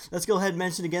 but let's go ahead and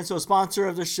mention again. So a sponsor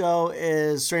of the show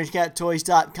is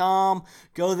StrangeCatToys.com.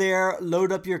 Go there,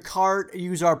 load up your cart,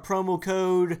 use our promo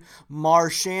code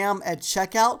MARSHAM at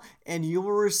checkout, and you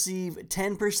will receive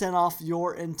 10% off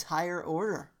your entire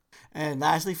order. And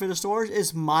lastly for the stores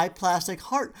is My Plastic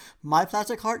Heart. My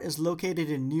Plastic Heart is located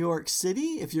in New York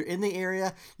City. If you're in the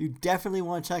area, you definitely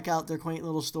want to check out their quaint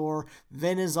little store.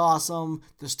 Vin is awesome.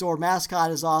 The store mascot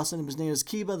is awesome. His name is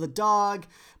Kiba the dog.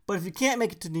 But if you can't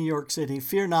make it to New York City,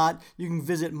 fear not. You can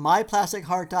visit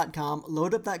myplasticheart.com,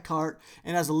 load up that cart,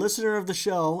 and as a listener of the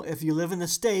show, if you live in the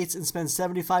States and spend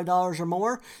 $75 or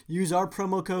more, use our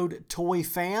promo code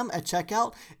TOYFAM at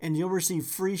checkout, and you'll receive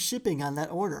free shipping on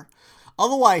that order.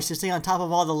 Otherwise, to stay on top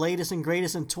of all the latest and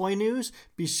greatest in toy news,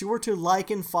 be sure to like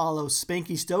and follow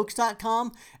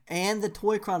SpankyStokes.com and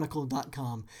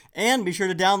TheToyChronicle.com. And be sure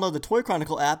to download the Toy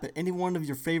Chronicle app at any one of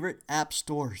your favorite app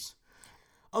stores.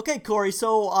 Okay, Corey,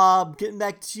 so getting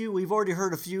back to you, we've already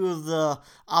heard a few of the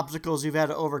obstacles you've had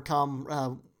to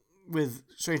overcome with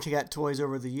Strange Cat Toys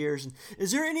over the years.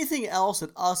 Is there anything else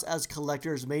that us as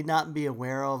collectors may not be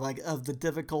aware of, like of the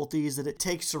difficulties that it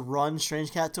takes to run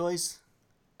Strange Cat Toys?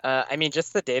 I mean,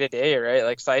 just the day-to-day, right?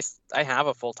 Like, so I have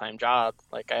a full-time job.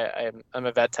 Like, I'm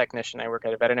a vet technician. I work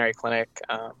at a veterinary clinic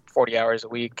 40 hours a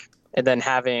week. And then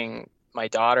having my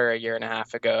daughter a year and a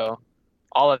half ago,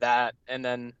 all of that. And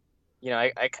then, you know,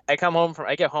 I come home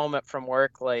I get home from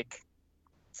work like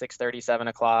 6:30, 7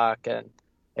 o'clock, and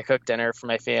I cook dinner for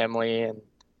my family and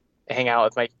I hang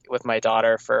out with my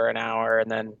daughter for an hour, and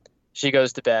then she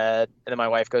goes to bed, and then my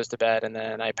wife goes to bed, and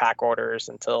then I pack orders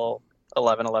until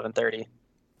 11:30.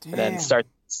 Damn. And then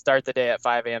start the day at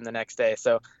 5 a.m. the next day.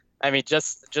 So, I mean,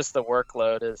 just the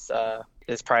workload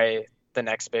is probably the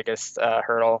next biggest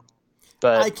hurdle.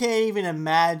 But I can't even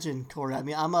imagine, Corey. I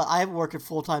mean, I work a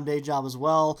full-time day job as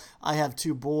well. I have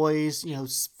 2 boys,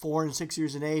 4 and 6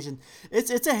 years in age, and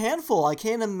it's a handful. I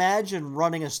can't imagine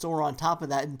running a store on top of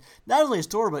that. And not only a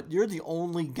store, but you're the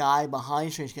only guy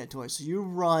behind Strange Cat Toys. So you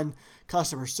run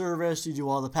customer service, you do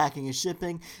all the packing and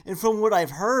shipping, and from what I've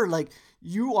heard, like,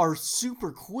 you are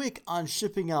super quick on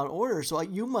shipping out orders, so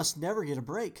you must never get a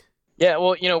break. Yeah,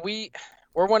 well,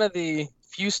 we're one of the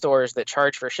few stores that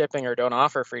charge for shipping or don't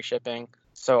offer free shipping.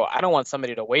 So I don't want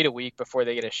somebody to wait a week before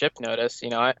they get a ship notice.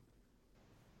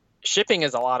 Shipping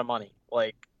is a lot of money.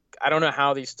 Like, I don't know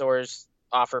how these stores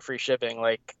offer free shipping.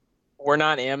 Like, we're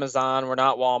not Amazon, we're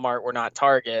not Walmart, we're not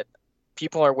Target.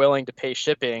 People are willing to pay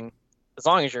shipping as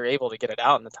long as you're able to get it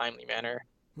out in a timely manner,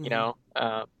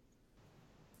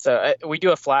 So we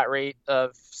do a flat rate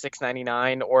of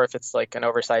 $6.99, or if it's like an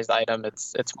oversized item,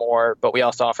 it's more. But we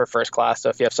also offer first class. So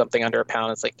if you have something under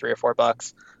 £1, it's like $3 or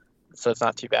 $4. So it's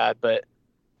not too bad. But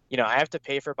I have to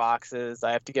pay for boxes.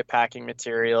 I have to get packing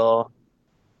material,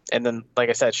 and then, like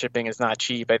I said, shipping is not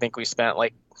cheap. I think we spent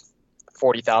like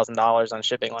 $40,000 on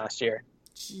shipping last year.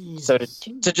 Jeez. So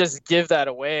to just give that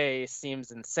away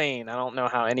seems insane. I don't know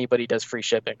how anybody does free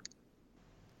shipping.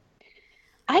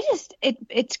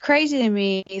 It's crazy to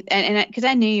me, and because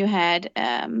I knew you had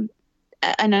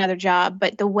another job,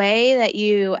 but the way that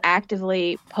you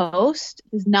actively post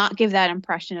does not give that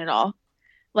impression at all.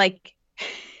 Like,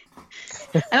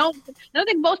 I don't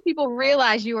think most people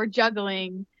realize you are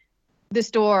juggling the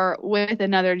store with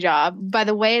another job. By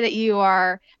the way that you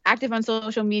are active on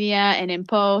social media and in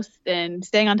posts and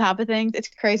staying on top of things, it's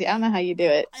crazy. I don't know how you do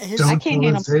it. I can't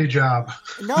handle day job.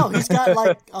 No, he's got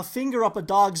like a finger up a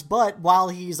dog's butt while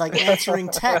he's like answering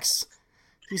texts.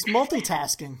 He's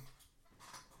multitasking.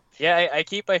 Yeah, I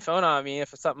keep my phone on me if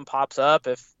something pops up.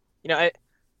 If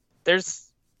there's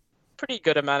pretty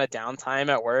good amount of downtime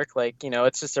at work. Like,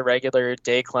 it's just a regular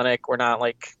day clinic. We're not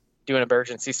like doing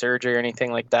emergency surgery or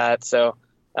anything like that. So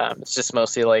it's just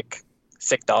mostly like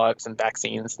sick dogs and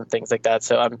vaccines and things like that.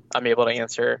 So I'm able to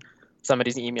answer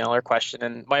somebody's email or question,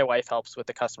 and my wife helps with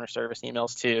the customer service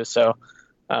emails too. So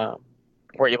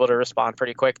we're able to respond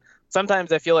pretty quick.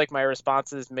 Sometimes I feel like my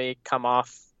responses may come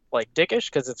off like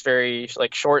dickish because it's very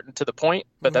like short and to the point,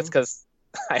 but that's because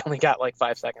I only got like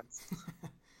 5 seconds.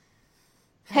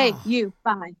 Hey, you,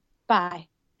 bye.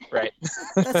 Right.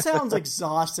 That sounds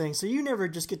exhausting. So you never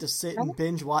just get to sit and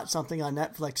binge watch something on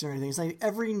Netflix or anything. It's like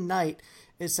every night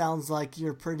it sounds like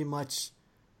you're pretty much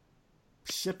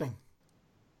shipping.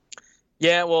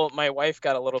 Yeah, well, my wife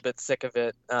got a little bit sick of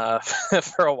it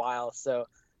for a while. So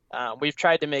we've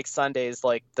tried to make Sundays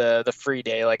like the free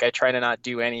day. Like, I try to not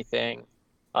do anything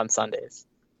on Sundays.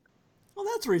 Well,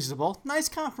 that's reasonable. Nice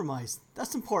compromise.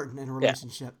 That's important in a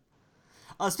relationship.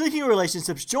 Yeah. Speaking of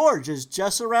relationships, George, is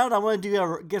Jess around? I want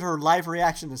to get her live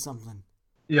reaction to something.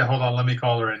 Yeah, hold on. Let me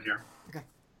call her in here. Okay.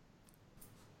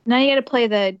 Now you got to play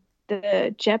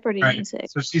the Jeopardy music.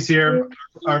 So she's here.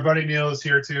 Our buddy Neil is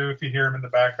here too. If you hear him in the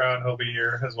background, he'll be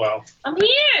here as well. I'm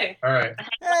here. All right.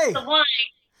 Hey,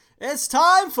 it's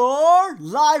time for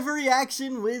live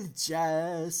reaction with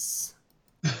Jess.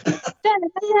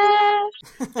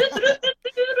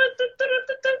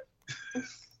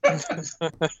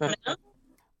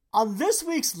 On this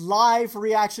week's live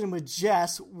reaction with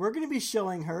Jess, we're going to be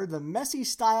showing her the Messy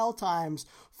Style Times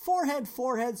Forehead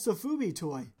Sofubi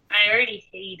toy. I already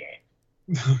hate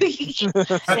it. How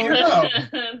do you know?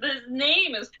 This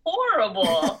name is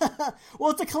horrible.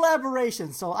 Well, it's a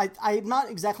collaboration, so I'm not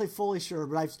exactly fully sure,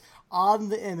 but on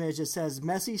the image it says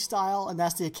Messy Style, and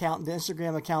that's the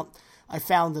Instagram account I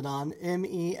found it on,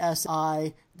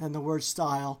 MESI, then the word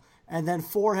style, and then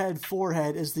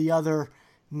Forehead is the other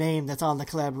name that's on the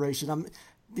collaboration.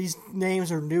 These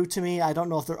names are new to me. I don't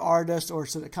know if they're artists or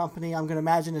it's a company. I'm going to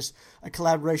imagine it's a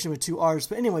collaboration with two artists.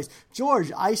 But anyways,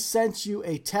 George, I sent you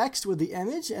a text with the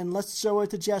image, and let's show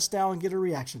it to Jess now and get a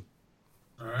reaction.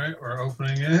 All right, we're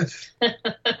opening it.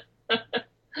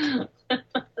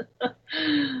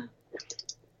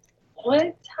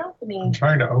 What's happening? I'm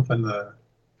trying to open the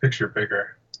picture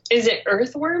bigger. Is it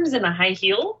earthworms in a high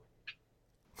heel?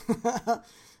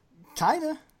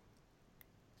 Kinda.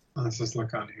 Let's just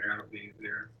look on here. It'll be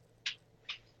easier.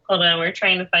 Hold on, we're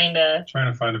trying to find a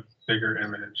bigger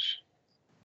image.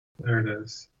 There it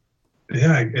is.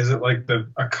 Yeah, is it like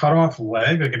a cut off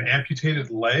leg, like an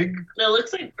amputated leg? It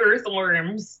looks like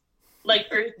earthworms, like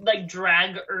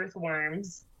drag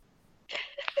earthworms.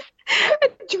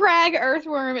 Drag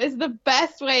earthworm is the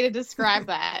best way to describe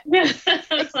that. Like,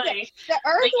 the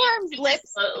earthworm's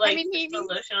lips. Like, the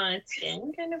lotion on its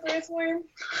skin, kind of earthworm.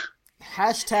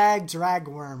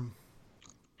 #dragworm.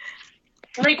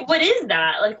 Like, what is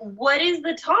that? Like, what is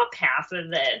the top half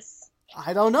of this?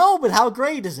 I don't know, but how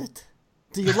great is it?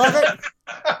 Do you love it?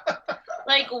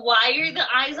 Like, why are the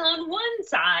eyes on one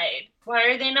side? Why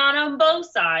are they not on both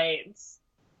sides?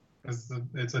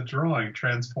 It's a drawing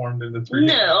transformed into 3D.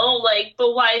 No,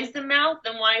 but why is the mouth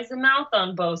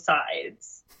on both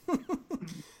sides?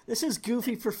 This is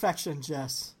goofy perfection,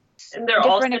 Jess. And they're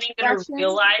all sitting there to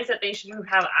realize that they should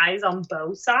have eyes on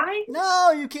both sides?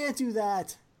 No, you can't do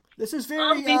that. This is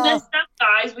very. We messed up,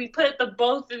 guys. We put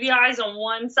both of the eyes on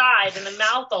one side and the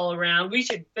mouth all around. We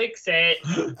should fix it.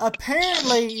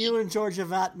 Apparently, you and George have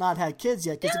not had kids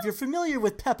yet, because if you're familiar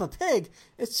with Peppa Pig,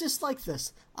 it's just like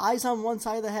this. Eyes on one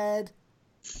side of the head.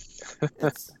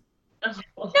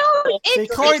 See,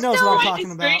 Corey knows what I'm talking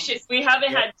about. Gracious, we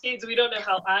haven't had kids. We don't know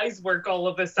how eyes work all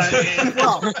of a sudden.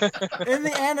 Well, in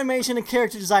the animation and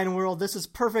character design world, this is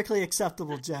perfectly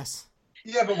acceptable, Jess.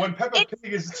 Yeah, but when Peppa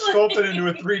Pig is sculpted into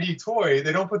a 3D toy,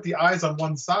 they don't put the eyes on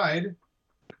one side.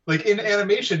 Like in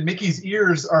animation, Mickey's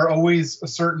ears are always a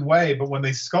certain way, but when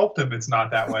they sculpt him, it's not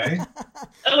that way.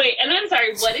 Oh, wait, and I'm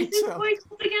sorry, what is this toy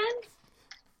called again?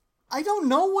 I don't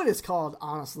know what it's called,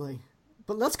 honestly.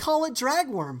 But let's call it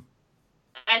Dragworm.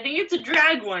 I think it's a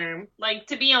dragworm, like,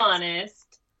 to be honest.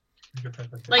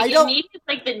 Like, maybe it's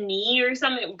like the knee or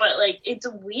something, but like it's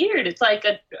weird. It's like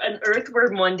an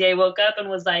earthworm one day woke up and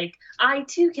was like, I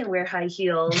too can wear high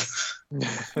heels.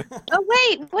 Oh,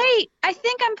 wait. I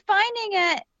think I'm finding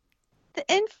it.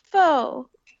 The info.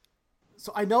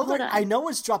 So I know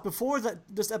it's dropped before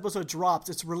this episode drops.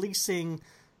 It's releasing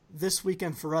this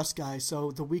weekend for us guys,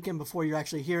 so the weekend before you're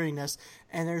actually hearing this,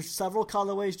 and there's several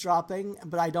colorways dropping,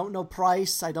 but I don't know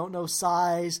price, I don't know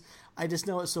size, I just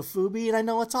know it's Sofubi, and I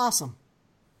know it's awesome.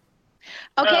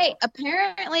 Okay,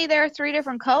 apparently there are 3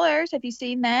 different colors. Have you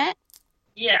seen that?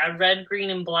 Yeah, red, green,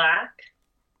 and black.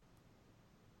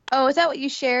 Oh, is that what you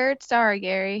shared? Sorry,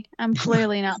 Gary. I'm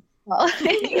clearly not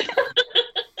following.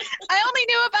 I only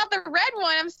knew about the red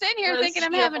one. I'm sitting here thinking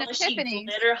I'm having an epiphany.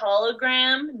 Glitter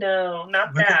hologram? No,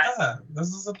 not Look that. at that. This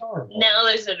is adorable. Now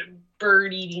there's a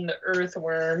bird eating the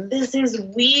earthworm. This is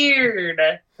weird.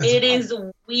 It is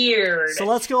weird. So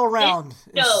let's go around.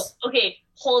 Okay,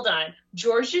 hold on.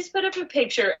 George just put up a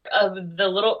picture of the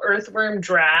little earthworm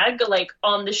drag, like,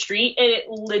 on the street, and it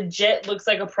legit looks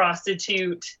like a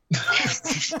prostitute,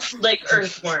 like,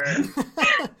 earthworm.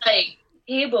 Like,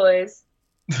 hey, boys.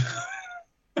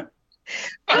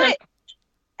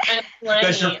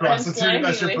 That's your prostitute.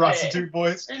 That's your prostitute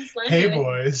voice. Hey,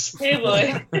 boys. Hey,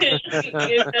 boys.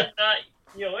 Is that not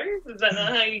yours? Is that not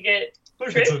how you get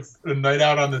tricks? It's a night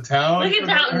out on the town. Look at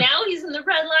that. Now he's in the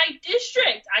red light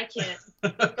district. I can't.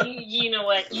 You know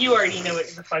what? You already know what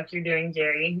the fuck you're doing,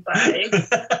 Gary. Bye.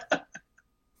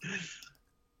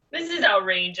 This is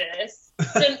outrageous.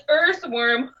 It's an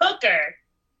earthworm hooker.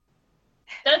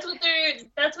 That's what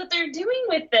they're doing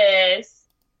with this.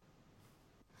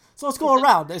 So let's go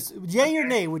around. Yay or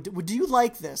nay? Would you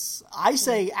like this? I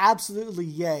say absolutely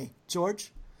yay.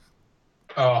 George?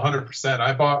 Oh, 100%.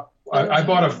 I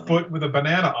bought a foot with a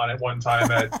banana on it one time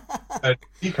at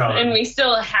Econ. And we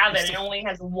still have it. It only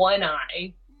has one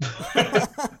eye.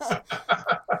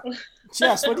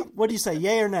 Jess, what do you say?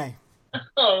 Yay or nay?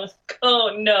 Oh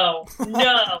no.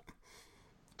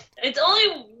 It's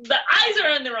only the eyes are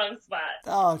on the wrong spot.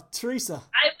 Oh, Teresa.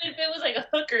 If it was like a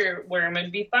hooker worm,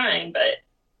 it'd be fine, but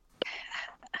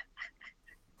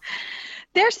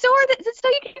they're so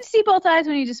you can see both eyes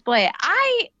when you display it.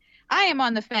 I am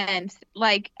on the fence.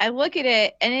 Like, I look at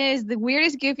it and it is the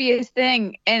weirdest, goofiest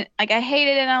thing, and like I hate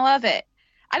it and I love it.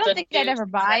 I don't think I'd ever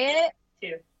buy it.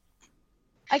 Too.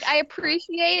 Like, I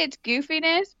appreciate its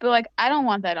goofiness, but like I don't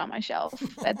want that on my shelf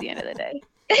at the end of the day.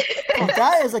 Well,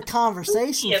 that is a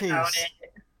conversation piece.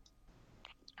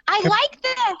 I like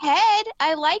the head.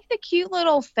 I like the cute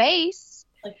little face.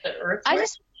 Like the earthworm?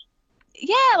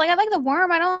 I like the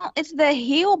worm. It's the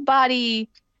heel body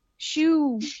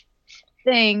shoe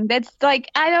thing. That's like,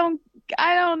 I don't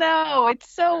know. It's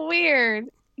so weird.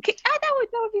 That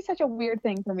would be such a weird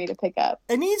thing for me to pick up.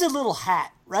 It needs a little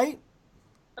hat, right?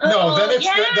 No, then it's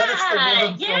the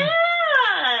worm from...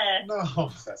 No,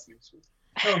 that's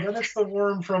then it's the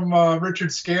worm from Richard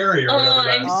Scarry or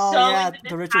whatever.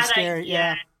 The Richard Scarry,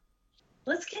 yeah.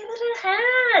 Let's give it a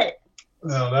hat.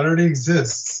 No, that already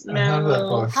exists. No. I have that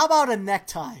book. How about a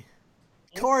necktie?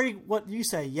 Corey, what do you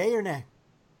say, yay or nay?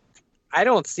 I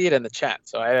don't see it in the chat,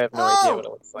 so I have no idea what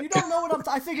it looks like. You don't know what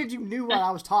I figured you knew what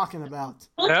I was talking about.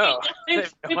 No, I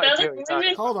have no idea what you're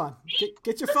talking about. Hold on.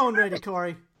 Get your phone ready,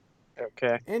 Corey.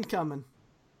 Okay. Incoming.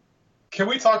 Can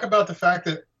we talk about the fact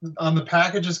that on the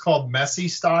package it's called Messy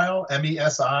Style,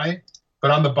 MESI, but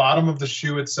on the bottom of the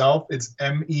shoe itself, it's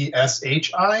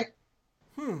MESHI?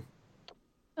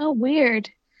 Oh, weird.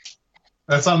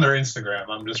 That's on their Instagram.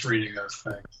 I'm just reading those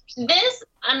things. This,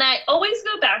 and I always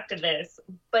go back to this,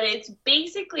 but it's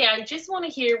basically, I just want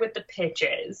to hear what the pitch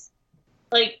is.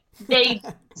 Like,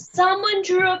 someone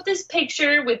drew up this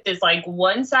picture with this, like,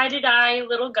 one-sided eye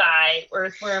little guy,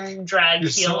 earthworm drag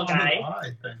heel guy.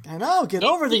 I know, get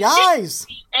over the eyes.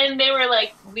 And they were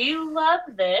like, we love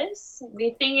this.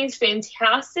 We think it's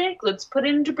fantastic. Let's put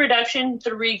it into production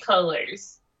 3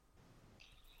 colors.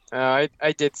 I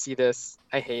did see this.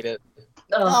 I hate it.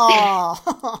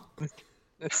 Oh,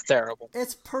 It's terrible.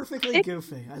 it's perfectly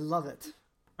goofy. I love it.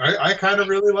 I kind of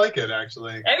really like it,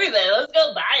 actually. Everybody, let's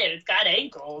go buy it. It's got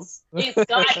ankles. It's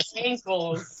got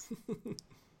ankles.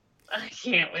 I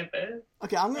can't with it.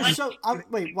 Okay, I'm going to show...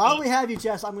 wait, while we have you,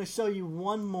 Jess, I'm going to show you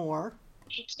one more.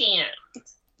 I can't.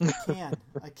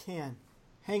 I can.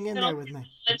 Hang in there with me.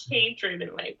 Much hatred in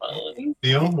my phone.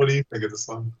 Neil, what do you think of this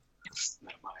one?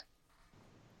 Never mind.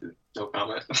 No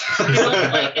comment.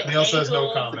 Neil says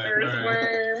no comment.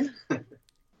 Earthworm.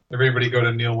 Everybody go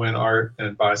to Neil Wynn Art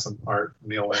and buy some art from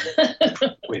Neil Wynn.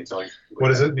 Wait, so What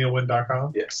is it?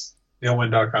 NeilWynn.com? Yes.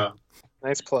 NeilWynn.com.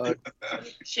 Nice plug.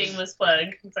 Shameless plug.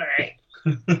 It's all right.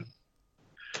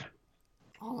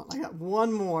 Hold on, I got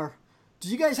one more. Do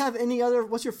you guys have any other...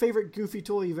 What's your favorite goofy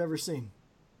toy you've ever seen?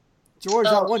 George,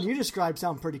 that one you described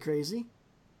sound pretty crazy.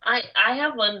 I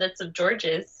have one that's of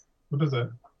George's. What is it?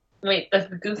 Wait,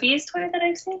 the goofiest toy that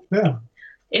I've seen? Yeah.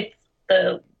 It's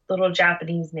the little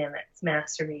Japanese man that's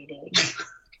masturbating.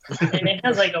 And it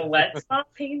has like a wet spot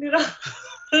painted on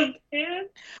the pan.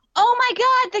 Oh my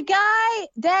God, the guy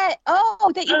that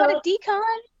you got a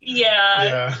decon?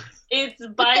 Yeah. It's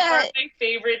by far my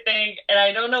favorite thing, and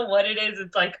I don't know what it is.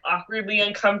 It's like awkwardly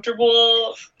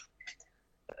uncomfortable.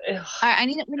 All right,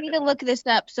 we need to look this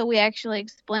up so we actually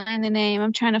explain the name.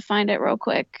 I'm trying to find it real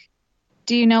quick.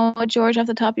 Do you know what, George, off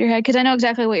the top of your head? Because I know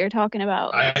exactly what you're talking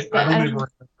about. I don't even remember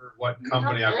what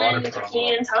company I bought it from.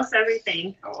 Cans, house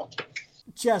everything. Oh.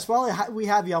 Jess, while we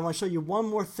have you, I want to show you one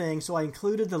more thing. So I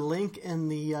included the link in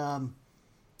the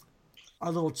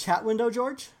our little chat window,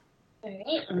 George. All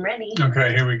right, I'm ready.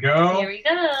 Okay, here we go. Here we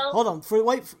go. Hold on.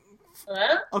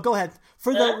 Hello? Oh, go ahead.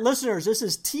 For the listeners, this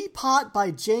is Teapot by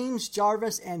James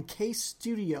Jarvis and Case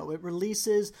Studio. It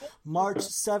releases March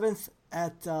 7th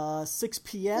at 6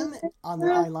 p.m. on the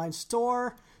iLine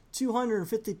store.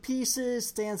 250 pieces,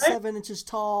 stands 7 inches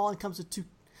tall, and comes with 2.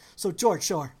 So, George,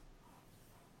 show her.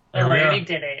 I already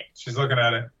did it. She's looking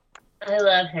at it. I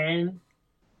love him.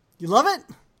 You love it?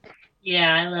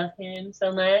 Yeah, I love him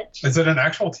so much. Is it an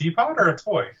actual teapot or a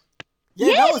toy?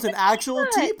 Yeah, that was an actual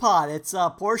teapot. It's a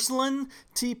porcelain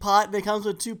teapot, and it comes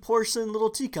with 2 porcelain little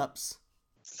teacups.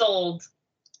 Sold.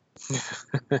 See,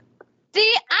 I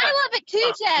love it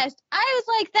too, Jess. I was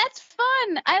like, that's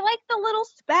fun. I like the little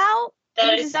spout.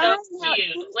 That is so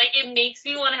cute. Like, it makes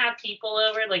me want to have people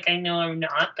over. Like, I know I'm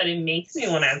not, but it makes me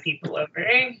want to have people over.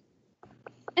 And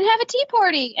have a tea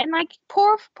party and, like,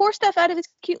 pour stuff out of his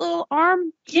cute little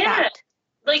arm. Yeah. spout.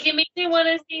 Like, it makes me want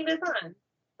to sing this on.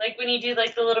 Like, when you do,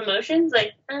 like, the little motions,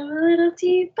 like, I'm a little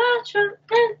teapot from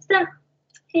Insta.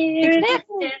 Here is my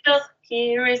candle.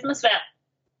 Here is my spout.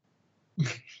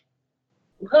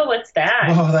 Whoa, what's that?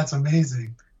 Oh, that's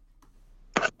amazing.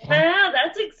 Wow,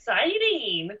 that's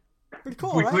exciting. Pretty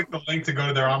cool, We right? click the link to go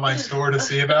to their online store to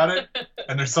see about it,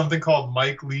 and there's something called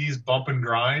Mike Lee's Bump and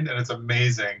Grind, and it's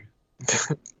amazing.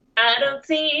 I don't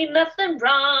see nothing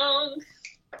wrong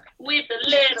with a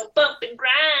little bump and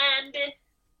grind.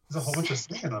 There's a whole bunch of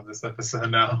singing on this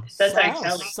episode now. That's Wow,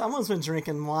 actually, someone's been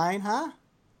drinking wine, huh?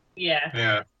 yeah.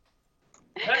 Yeah.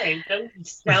 All right, don't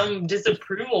sound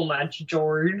disapproval much,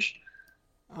 George.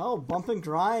 Oh, bump and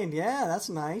grind. Yeah, that's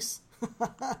nice.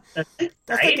 That's That's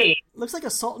exciting. looks like a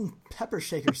salt and pepper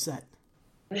shaker set.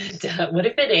 What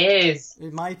if it is?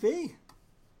 It might be.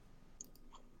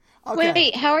 Okay.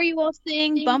 Wait, how are you all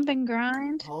saying bump and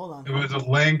grind? Hold on. It was a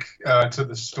link to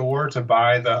the store to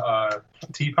buy the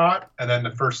teapot, and then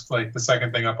the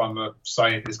second thing up on the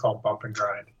site is called Bump and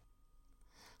Grind.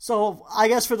 So I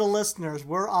guess for the listeners,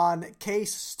 we're on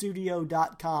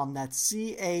casestudio.com. That's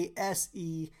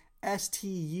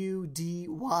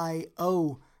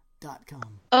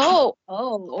CASESTUDYO.com.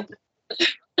 Oh.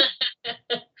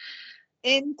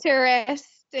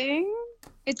 Interesting.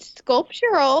 It's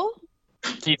sculptural.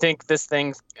 Do you think this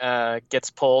thing gets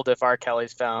pulled if R.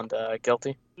 Kelly's found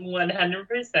guilty?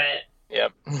 100%.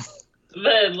 Yep.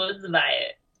 But let's buy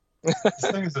it.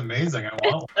 This thing is amazing. I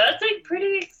want one. That's like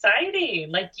pretty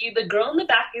exciting. Like the girl in the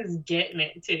back is getting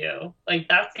it too. Like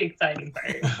that's the exciting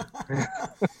part.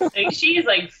 Like she's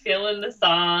like feeling the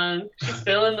song. She's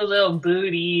feeling the little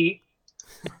booty.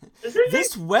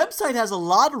 This website has a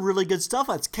lot of really good stuff.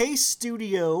 It's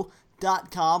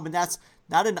casestudio.com, and that's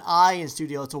not an I in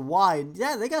studio, it's a Y. And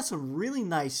yeah, they got some really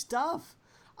nice stuff.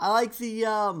 I like the,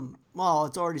 well,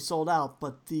 it's already sold out,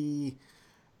 but the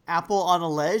Apple on a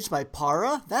Ledge by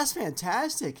Para, that's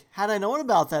fantastic. Had I known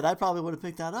about that, I probably would have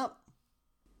picked that up.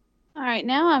 All right,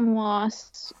 now I'm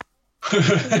lost.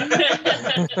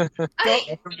 Welcome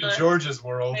to George's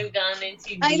world. We've gone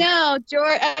into I know,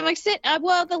 George. I'm like,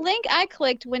 well, the link I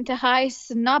clicked went to High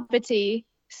Snobiety.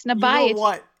 You know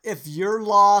what? if you're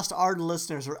lost, our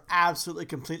listeners are absolutely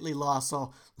completely lost.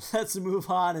 So let's move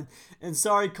on. And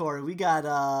sorry, Corey, we got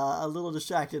a little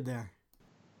distracted there.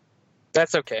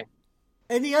 That's okay.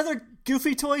 Any other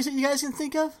goofy toys that you guys can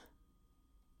think of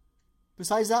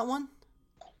besides that one?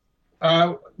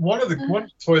 One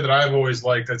toy that I've always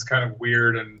liked that's kind of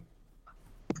weird and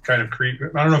kind of creepy.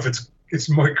 I don't know if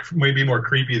it's maybe more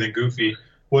creepy than goofy.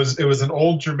 It was an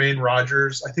old Jermaine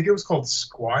Rogers. I think it was called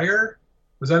Squire.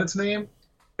 Was that its name?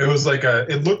 It was like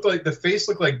it looked like the face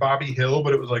looked like Bobby Hill,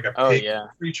 but it was like a pig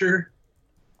creature.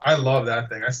 I love that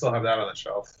thing. I still have that on the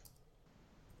shelf.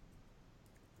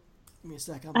 Give me a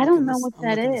sec. I don't know what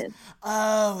that is.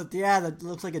 Oh, yeah, that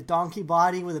looks like a donkey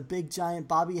body with a big giant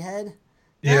Bobby head.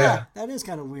 Yeah. That is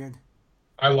kind of weird.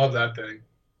 I love that thing.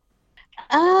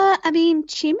 I mean,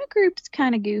 Chima Group's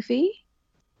kind of goofy.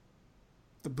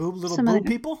 The little boob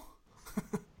people?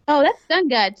 Oh, that's Sun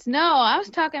Guts. No, I was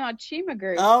talking about Chima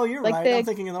Group. Oh, you're right. I'm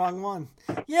thinking of the wrong one.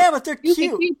 Yeah, but they're cute.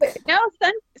 Yeah,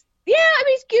 I mean,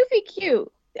 it's goofy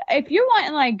cute. If you're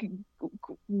wanting like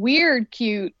weird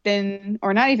cute, then,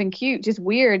 or not even cute, just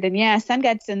weird, then yeah, Sun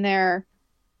Guts in there.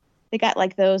 They got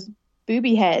like those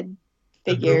booby head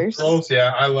figures.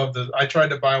 Yeah, I love those. I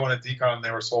tried to buy one at Decon and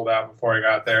they were sold out before I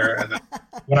got there. And then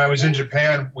when I was in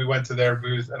Japan, we went to their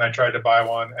booth and I tried to buy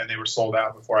one and they were sold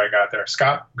out before I got there.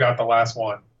 Scott got the last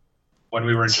one when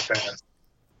we were in Japan.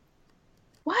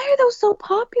 Why are those so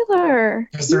popular?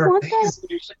 Because You want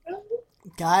that?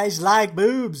 Guys like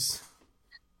boobs.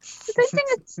 The same thing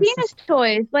with penis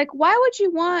toys. Like, why would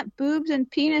you want boobs and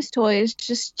penis toys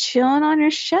just chilling on your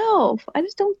shelf? I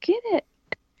just don't get it.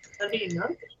 I mean,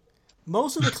 no.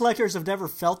 Most of the collectors have never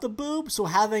felt a boob, so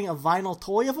having a vinyl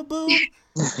toy of a boob?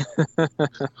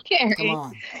 Carrie. Come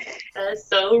on. That's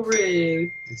so rude.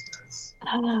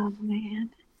 Oh,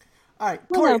 man. All right,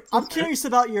 What Corey, else I'm is curious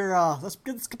about your, let's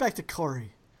get back to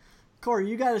Corey. Corey,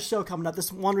 you got a show coming up.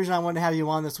 This one reason I wanted to have you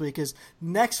on this week is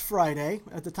next Friday,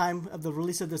 at the time of the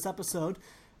release of this episode.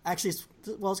 Actually, it's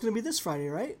going to be this Friday,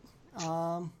 right?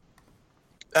 No,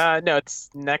 it's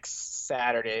next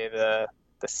Saturday, the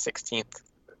 16th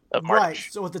of March. Right.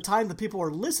 So at the time the people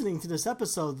are listening to this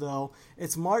episode, though,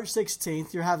 it's March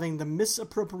 16th. You're having the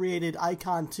Misappropriated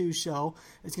Icon 2 show.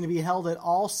 It's going to be held at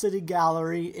All City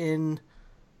Gallery in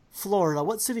Florida.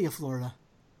 What city of Florida?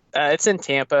 It's in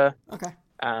Tampa. Okay.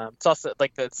 It's also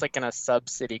it's like in a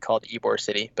sub-city called Ybor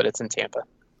City, but it's in Tampa.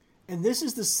 And this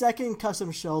is the second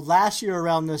custom show. Last year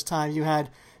around this time, you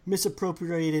had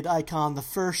Misappropriated Icon, the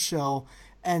first show,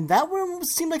 and that one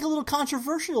seemed like a little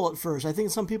controversial at first. I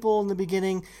think some people in the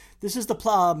beginning, this is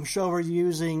the show where you're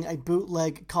using a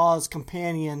bootleg Cause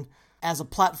companion as a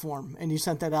platform, and you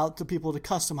sent that out to people to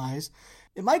customize.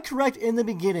 Am I correct in the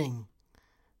beginning?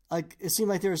 Like, it seemed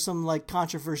like there was some like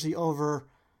controversy over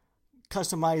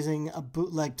customizing a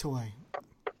bootleg toy.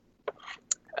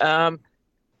 Not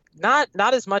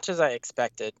as much as I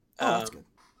expected. That's good.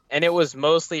 And it was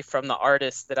mostly from the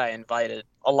artists that I invited.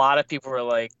 A lot of people were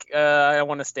like, I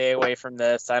want to stay away from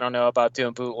this. I don't know about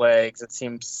doing bootlegs. It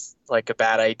seems like a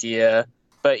bad idea.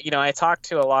 But, I talked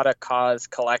to a lot of Cause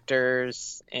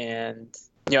collectors and,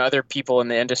 other people in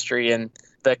the industry. And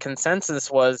the consensus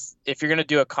was, if you're going to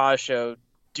do a Cause show,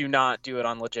 do not do it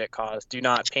on legit Cause. Do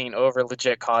not paint over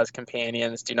legit Cause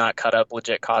companions. Do not cut up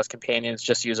legit Cause companions.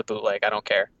 Just use a bootleg. I don't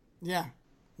care. Yeah.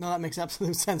 No, that makes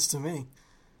absolute sense to me.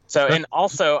 So, and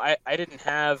also, I didn't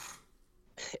have,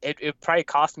 it probably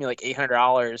cost me like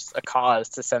 $800 a Cause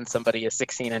to send somebody a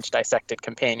 16-inch dissected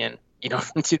companion,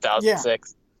 from 2006.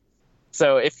 Yeah.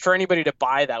 So if for anybody to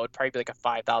buy that would probably be like a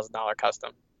 $5,000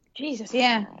 custom. Jesus,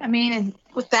 yeah. I mean, and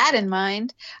with that in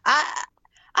mind,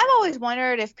 I've always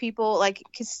wondered if people,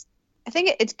 because I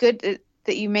think it's good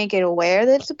that you make it aware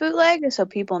that it's a bootleg so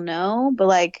people know,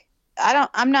 but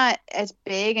I'm not as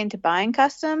big into buying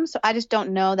customs, so I just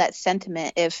don't know that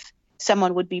sentiment if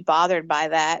someone would be bothered by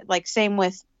that. Like, same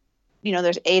with,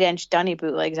 there's 8-inch Dunny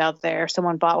bootlegs out there. If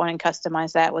someone bought one and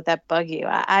customized that, would that bug you?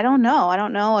 I don't know. I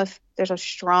don't know if there's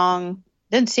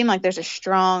doesn't seem like there's a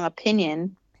strong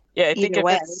opinion. Yeah, I think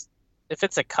if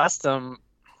it's a custom,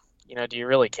 do you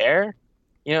really care?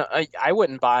 I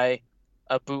wouldn't buy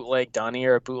a bootleg Dunny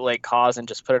or a bootleg Cause and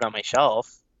just put it on my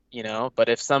shelf, but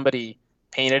if somebody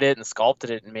painted it and sculpted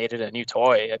it and made it a new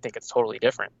toy, I think it's totally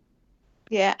different.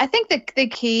 Yeah, I think the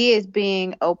key is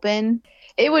being open.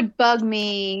 It would bug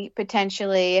me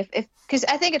potentially if because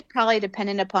I think it's probably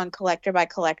dependent upon collector by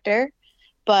collector,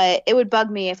 but it would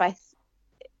bug me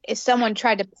if someone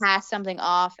tried to pass something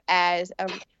off as a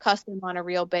custom on a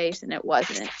real base and it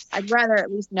wasn't. I'd rather at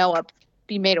least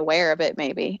be made aware of it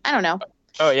maybe. I don't know.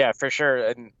 Oh yeah, for sure.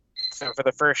 And So for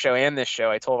the first show and this show,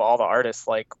 I told all the artists,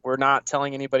 like, we're not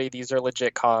telling anybody these are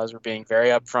legit cause. We're being very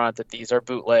upfront that these are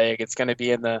bootleg. It's going to be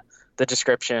in the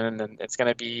description, and it's going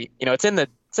to be, it's in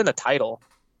the title,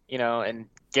 and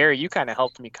Gary, you kind of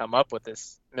helped me come up with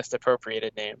this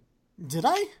misappropriated name. Did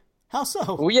I? How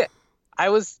so? Well, yeah,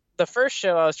 the first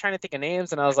show, I was trying to think of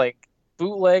names, and I was like,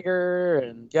 bootlegger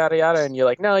and yada yada, and you're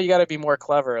like, no, you got to be more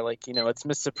clever, like, it's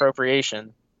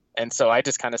misappropriation. And so I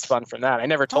just kind of spun from that. I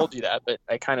never told you that, but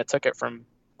I kind of took it from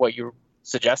what you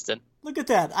suggested. Look at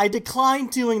that. I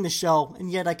declined doing the show,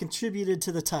 and yet I contributed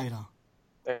to the title.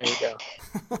 There you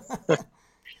go.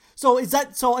 So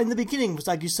in the beginning,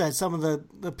 like you said, some of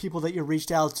the people that you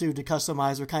reached out to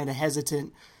customize were kind of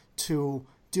hesitant to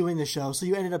doing the show. So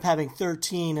you ended up having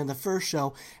 13 in the first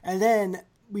show. And then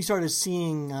we started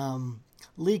seeing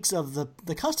leaks of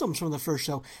the customs from the first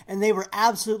show, and they were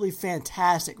absolutely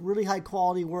fantastic. Really high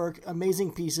quality work,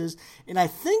 amazing pieces, and I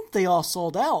think they all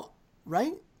sold out,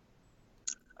 right?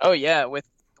 Oh yeah,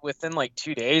 within like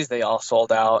 2 days they all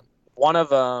sold out. One of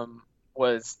them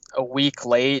was a week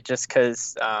late just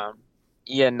because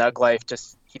Ian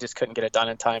Nuglife he just couldn't get it done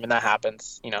in time, and that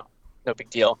happens, no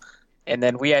big deal. And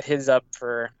then we had his up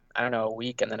for, I don't know, a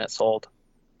week, and then it sold.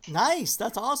 Nice,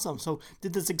 that's awesome. So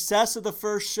did the success of the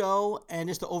first show and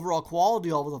just the overall quality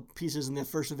of all the pieces in the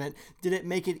first event, did it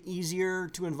make it easier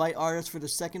to invite artists for the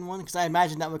second one? Because I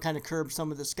imagine that would kind of curb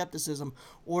some of the skepticism,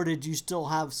 or did you still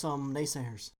have some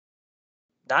naysayers?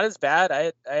 Not as bad.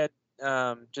 I had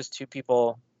just 2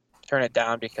 people turn it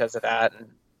down because of that, and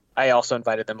I also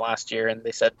invited them last year, and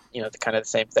they said, kind of the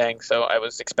same thing, so I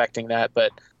was expecting that.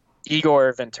 But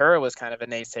Igor Ventura was kind of a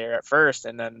naysayer at first,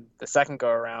 and then the second go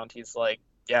around, he's like,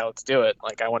 yeah, let's do it.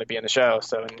 Like, I want to be in the show.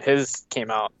 So, and his came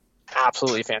out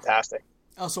absolutely fantastic.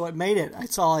 Oh, so it made it.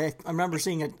 I remember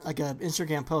seeing an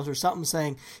Instagram post or something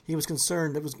saying he was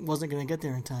concerned it wasn't going to get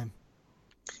there in time.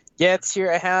 Yeah, it's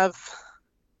here. I have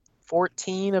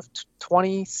 14 of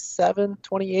 27,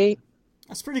 28.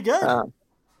 That's pretty good.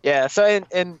 Yeah. So,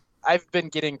 and I've been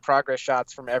getting progress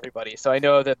shots from everybody, so I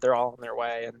know that they're all on their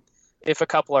way. And if a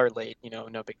couple are late,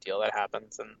 no big deal. That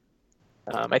happens. And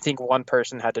I think one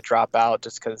person had to drop out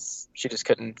just because she just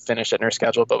couldn't finish it in her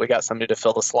schedule, but we got somebody to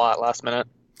fill the slot last minute.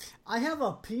 I have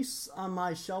a piece on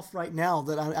my shelf right now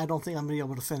that I don't think I'm going to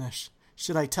be able to finish.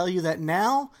 Should I tell you that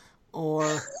now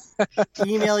or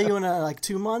email you in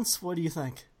 2 months? What do you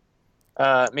think?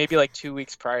 Maybe like 2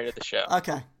 weeks prior to the show.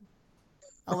 Okay.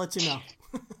 I'll let you know.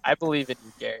 I believe in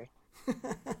you, Gary.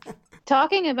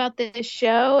 Talking about this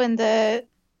show and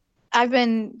I've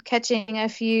been catching a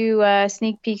few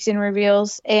sneak peeks and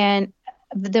reveals, and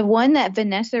the one that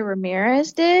Vanessa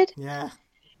Ramirez did, it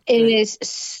is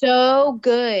so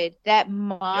good. That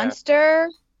monster,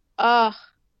 I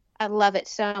love it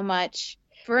so much.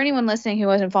 For anyone listening who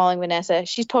wasn't following Vanessa,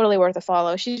 she's totally worth a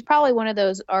follow. She's probably one of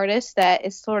those artists that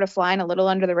is sort of flying a little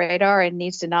under the radar and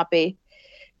needs to not be,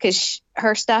 because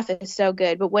her stuff is so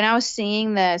good. But when I was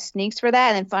seeing the sneaks for that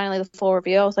and then finally the full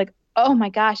reveal, I was like, oh my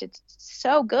gosh, it's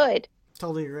so good.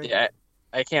 Totally agree. Yeah,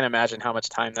 I can't imagine how much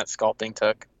time that sculpting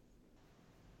took.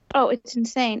 Oh, it's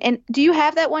insane. And do you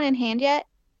have that one in hand yet?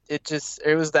 It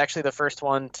was actually the first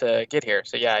one to get here,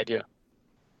 so yeah, I do.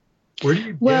 Where do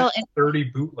you get 30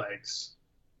 bootlegs?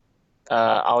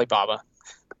 Alibaba.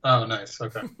 Oh, nice.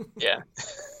 Okay. Yeah.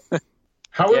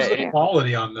 How was the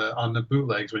quality on the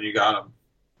bootlegs when you got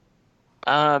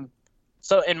them?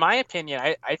 So in my opinion,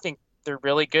 I think they're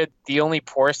really good. The only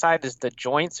poor side is the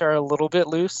joints are a little bit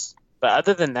loose, but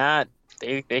other than that,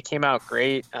 they came out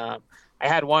great. I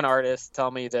had one artist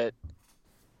tell me that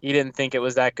he didn't think it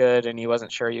was that good and he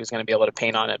wasn't sure he was going to be able to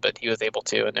paint on it, but he was able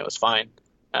to, and it was fine.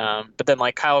 But then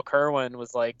like Kyle Kerwin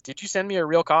was like, did you send me a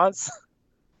real cause?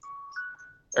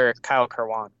 Or Kyle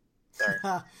Kerwan.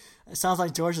 Sorry. It sounds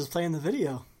like George is playing the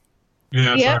video.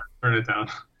 Yeah, sorry, turn it down.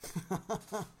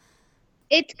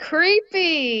 It's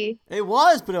creepy. It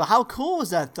was, but how cool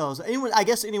was that, though? So anyone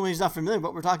who's not familiar,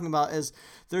 what we're talking about is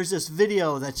there's this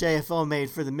video that JFO made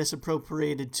for the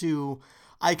Misappropriated 2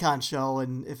 Icon Show,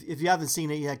 and if you haven't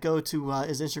seen it yet, go to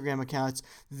his Instagram account. It's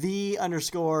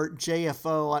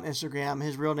 _JFO on Instagram.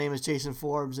 His real name is Jason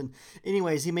Forbes, and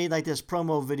anyways, he made like this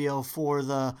promo video for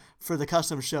the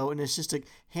custom show, and it's just a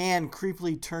hand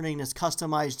creepily turning this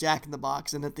customized Jack in the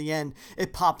Box, and at the end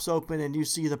it pops open and you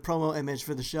see the promo image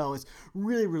for the show. It's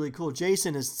really, really cool.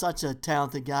 Jason is such a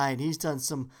talented guy, and he's done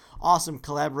some awesome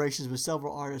collaborations with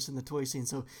several artists in the toy scene,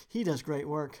 so he does great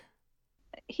work.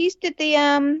 He's did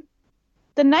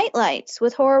the Night Lights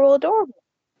with Horrible Adorable.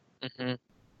 Mm-hmm.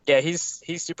 Yeah, he's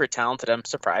super talented. I'm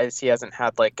surprised he hasn't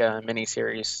had like a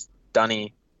miniseries done.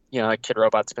 Like Kid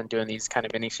Robot's been doing these kind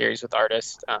of miniseries with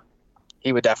artists.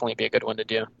 He would definitely be a good one to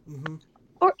do. Mm-hmm.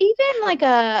 Or even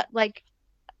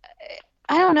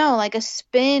I don't know, like a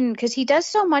spin, because he does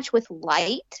so much with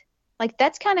light. Like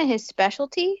that's kind of his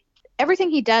specialty. Everything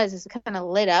he does is kind of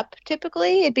lit up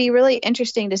typically. It'd be really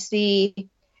interesting to see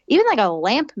even like a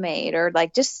lamp made, or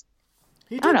like just,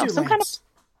 He I don't did know, do some kind of. lamps.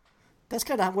 That's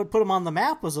kind of what put him on the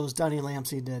map, was those Dunny lamps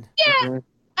he did. Yeah.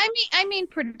 I mean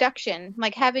production,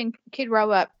 like having Kid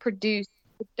Robot produce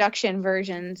production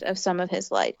versions of some of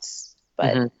his lights.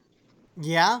 But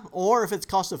Yeah, or if it's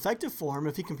cost effective for him,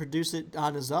 if he can produce it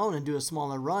on his own and do a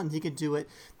smaller run, he could do it.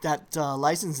 That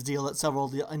license deal that several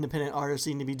of the independent artists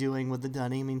seem to be doing with the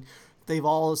Dunny. I mean, they've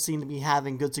all seemed to be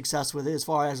having good success with it. As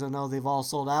far as I know, they've all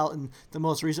sold out. And the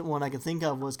most recent one I can think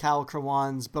of was Kyle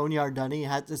Krawan's Boneyard Dunny.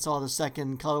 It saw the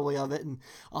second colorway of it in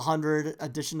 100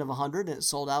 edition of 100, and it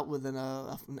sold out within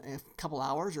a couple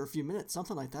hours or a few minutes,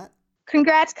 something like that.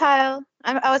 congrats, Kyle.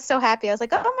 I was so happy. I was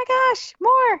like, oh my gosh,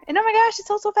 more. And oh my gosh, it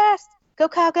sold so fast. Go,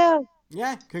 Kyle, go.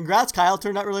 Yeah, congrats, Kyle.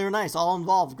 Turned out really, really nice. All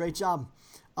involved. Great job.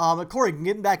 Corey,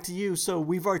 getting back to you. So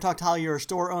we've already talked how you're a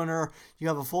store owner. You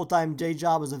have a full-time day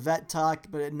job as a vet tech,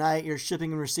 but at night you're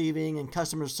shipping and receiving and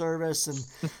customer service,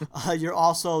 and you're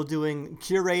also doing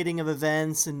curating of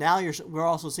events. And now we're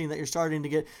also seeing that you're starting to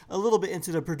get a little bit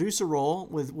into the producer role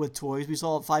with toys. We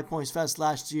saw at 5 Points Fest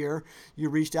last year, you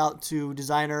reached out to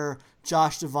designer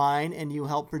Josh Devine, and you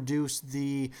helped produce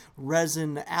the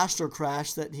resin Astro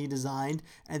Crash that he designed.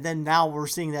 And then now we're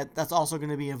seeing that that's also going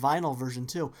to be a vinyl version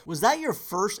too. Was that your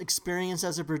first experience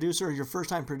as a producer, or your first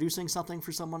time producing something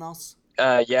for someone else?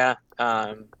 Yeah.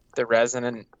 The resin,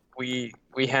 and we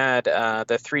had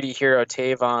the 3D hero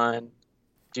Tavon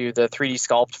do the 3D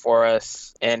sculpt for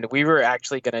us, and we were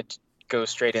actually going to go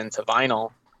straight into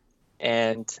vinyl.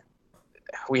 And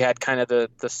we had kind of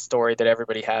the story that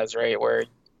everybody has, right, where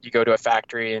you go to a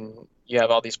factory and you have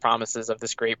all these promises of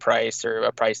this great price, or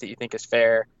a price that you think is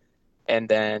fair, and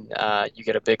then you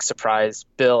get a big surprise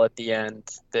bill at the end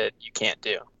that you can't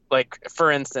do. Like,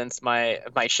 for instance, my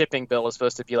shipping bill was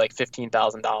supposed to be like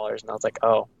 $15,000, and I was like,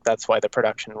 oh, that's why the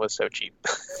production was so cheap.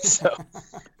 So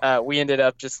we ended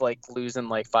up just like losing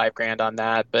like $5,000 on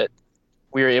that, but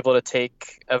we were able to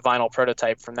take a vinyl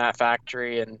prototype from that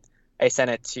factory, and I sent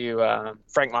it to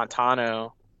Frank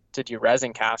Montano to do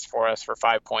resin cast for us for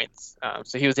 5 Points.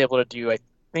 So he was able to do, I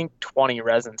think, 20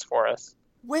 resins for us.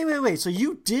 Wait. So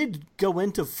you did go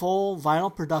into full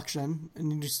vinyl production,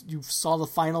 and you saw the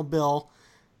final bill,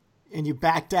 and you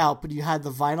backed out, but you had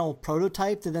the vinyl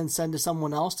prototype to then send to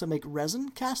someone else to make resin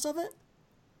cast of it?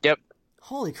 Yep.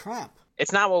 Holy crap.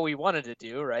 It's not what we wanted to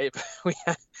do, right?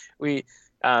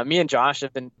 But me and Josh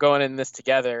have been going in this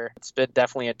together. It's been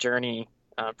definitely a journey.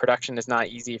 Production is not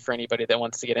easy for anybody that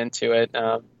wants to get into it.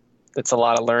 It's a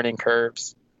lot of learning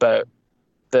curves, but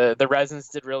the resins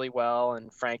did really well,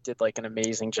 and Frank did like an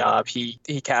amazing job. He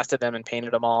casted them and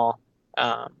painted them all.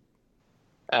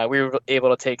 We were able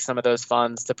to take some of those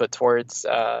funds to put towards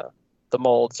the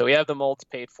mold. So we have the molds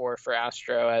paid for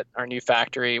Astro at our new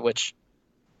factory, which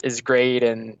is great.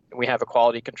 And we have a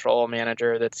quality control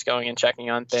manager that's going and checking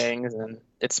on things. And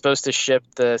it's supposed to ship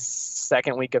the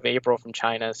second week of April from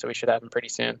China, so we should have them pretty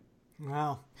soon.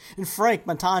 Wow. And Frank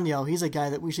Montano, he's a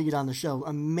guy that we should get on the show.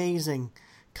 Amazing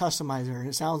customizer.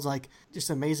 It sounds like just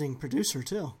amazing producer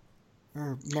too,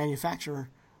 or manufacturer.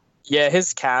 Yeah,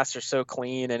 his casts are so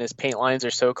clean and his paint lines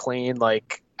are so clean.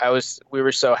 Like we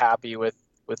were so happy with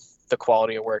the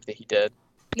quality of work that he did.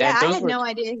 Yeah, I had no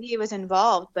idea he was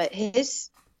involved, but I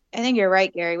think you're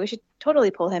right, Gary. We should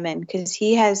totally pull him in, because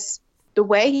he has the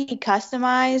way he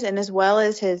customized, and as well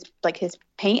as his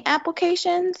paint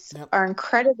applications are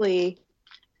incredibly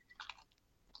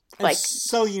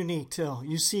so unique too.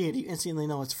 You see it, you instantly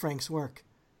know it's Frank's work.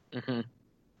 Mm-hmm.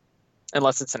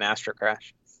 Unless it's an Astro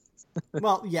Crash.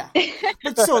 Well, yeah.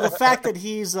 But so the fact that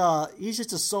he's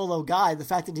just a solo guy, the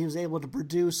fact that he was able to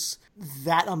produce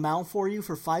that amount for you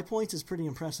for 5 Points is pretty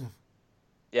impressive.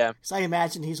 Yeah. Because I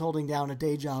imagine he's holding down a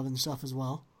day job and stuff as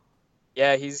well.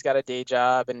 Yeah, he's got a day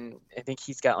job, and I think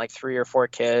he's got like 3 or 4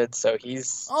 kids, so he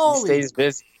stays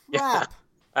busy. Yeah.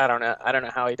 I don't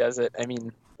know how he does it. I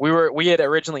mean, we had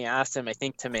originally asked him, I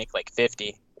think, to make like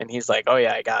 50, and he's like, oh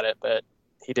yeah, I got it, but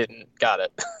he didn't got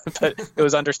it. But it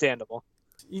was understandable.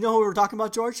 You know who we were talking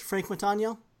about, George? Frank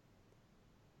Montano?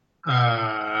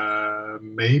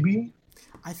 Maybe.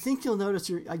 I think you'll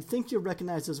notice. I think you'll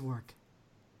recognize his work.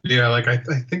 Yeah, like I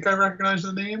think I recognize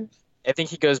the name. I think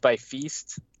he goes by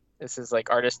Feast. This is like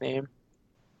artist name.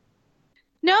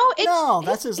 No,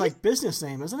 that's his like business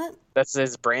name, isn't it? That's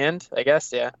his brand, I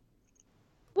guess. Yeah.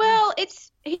 Well, his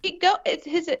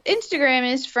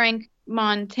Instagram is Frank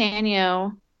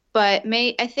Montano, but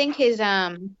I think his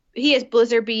he has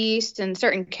Blizzard Beast and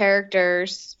certain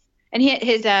characters. And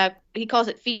he calls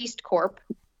it Feast Corp.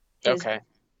 His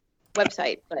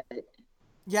website, but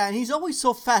yeah, and he's always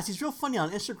so fast. He's real funny on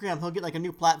Instagram. He'll get like a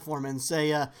new platform and say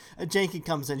a janky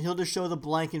comes in. He'll just show the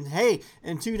blank and, hey,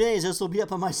 in 2 days this will be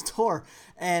up on my store.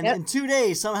 And in 2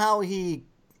 days somehow he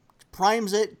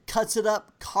primes it, cuts it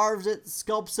up, carves it,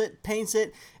 sculpts it, paints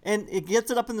it, and it gets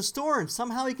it up in the store. And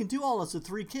somehow he can do all this with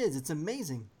 3 kids. It's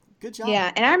amazing. Good job.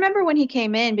 Yeah, and I remember when he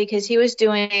came in because he was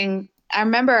doing. I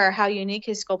remember how unique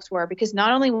his sculpts were because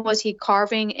not only was he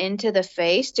carving into the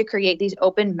face to create these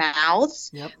open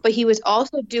mouths, but he was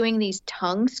also doing these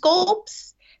tongue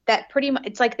sculpts that pretty much,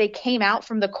 it's like they came out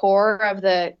from the core of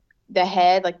the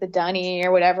head, like the dunny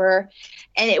or whatever.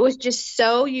 And it was just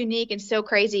so unique and so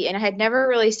crazy. And I had never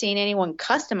really seen anyone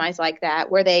customize like that,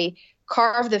 where they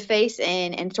carve the face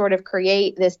in and sort of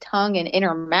create this tongue and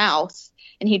inner mouth.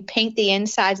 And he'd paint the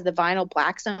insides of the vinyl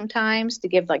black sometimes to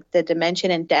give like the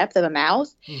dimension and depth of a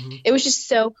mouth. Mm-hmm. It was just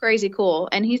so crazy cool.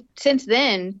 And since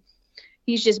then,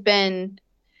 he's just been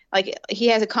like, he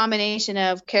has a combination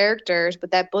of characters, but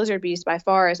that Blizzard Beast by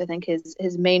far is, I think,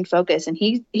 his main focus. And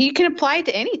he can apply it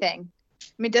to anything.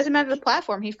 I mean, it doesn't matter the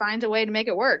platform. He finds a way to make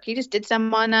it work. He just did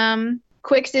some on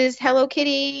Quix's Hello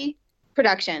Kitty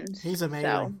productions. He's amazing.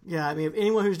 So. Yeah, I mean, if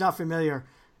anyone who's not familiar,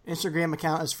 Instagram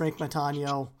account is Frank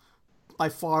Montano. By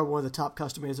far one of the top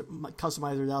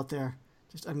customizers out there.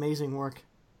 Just amazing work.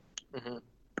 Mm-hmm.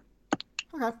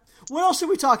 Okay. What else should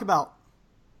we talk about?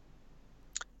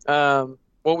 Well,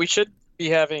 we should be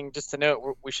having, just to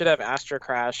note, we should have Astro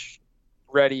Crash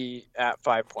ready at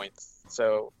 5 points.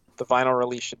 So the vinyl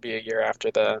release should be a year after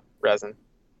the resin.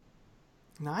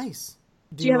 Nice.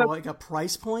 Do you know like a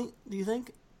price point, do you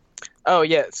think? Oh,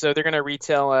 yeah. So they're going to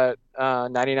retail at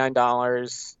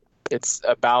 $99. It's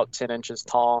about 10 inches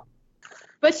tall.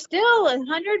 But still,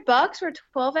 $100 for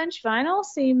 12-inch vinyl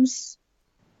seems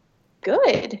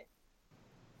good.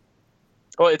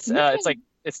 Well, it's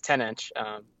 10-inch.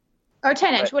 Or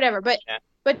 10-inch, whatever. But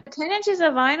 10 inches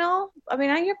of vinyl. I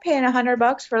mean, you're paying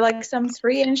 $100 for like some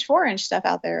 3-inch, 4-inch stuff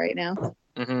out there right now.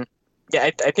 Mm-hmm.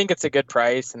 Yeah, I think it's a good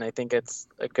price, and I think it's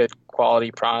a good quality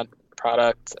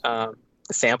product. The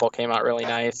sample came out really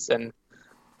nice, and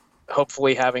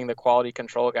hopefully having the quality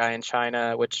control guy in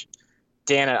China, which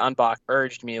Dan at Unbox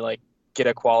urged me, like, get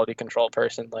a quality control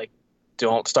person, like,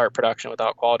 don't start production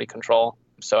without quality control.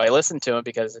 So I listened to him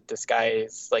because this guy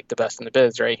is like the best in the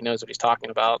biz, right? He knows what he's talking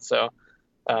about. So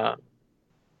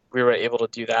we were able to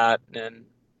do that, and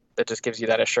that just gives you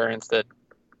that assurance that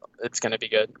it's going to be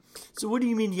good. So what do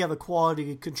you mean you have a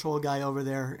quality control guy over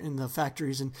there in the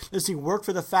factories? And does he work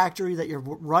for the factory that you're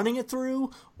running it through,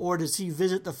 or does he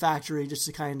visit the factory just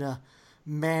to kind of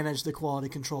manage the quality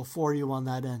control for you on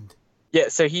that end? Yeah,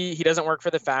 so he doesn't work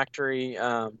for the factory.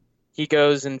 He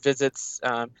goes and visits.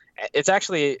 It's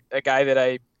actually a guy that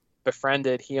I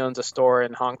befriended. He owns a store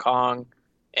in Hong Kong,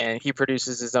 and he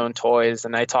produces his own toys.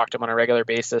 And I talk to him on a regular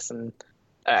basis, and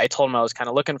I told him I was kind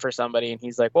of looking for somebody, and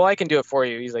he's like, well, I can do it for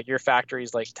you. He's like, your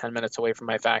factory's like 10 minutes away from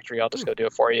my factory. I'll just go do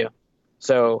it for you.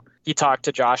 So he talked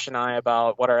to Josh and I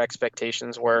about what our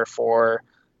expectations were for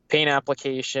paint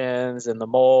applications and the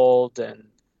mold, and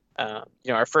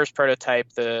our first prototype,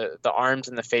 the arms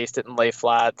and the face didn't lay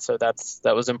flat, so that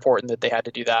was important that they had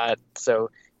to do that. So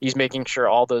he's making sure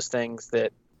all those things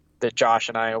that Josh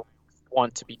and I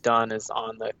want to be done is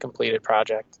on the completed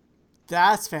project.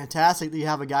 That's fantastic that you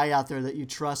have a guy out there that you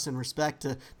trust and respect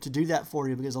to do that for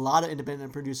you, because a lot of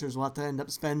independent producers will have to end up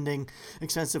spending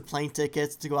expensive plane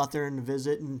tickets to go out there and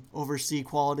visit and oversee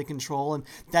quality control, and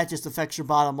that just affects your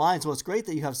bottom line. So it's great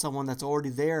that you have someone that's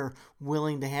already there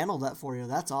willing to handle that for you.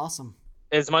 That's awesome.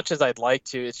 As much as I'd like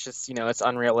to, it's just, it's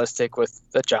unrealistic with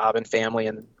the job and family,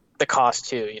 and the cost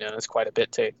too. It's quite a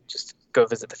bit to just go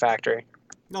visit the factory.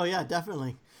 Oh yeah,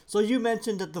 definitely. So you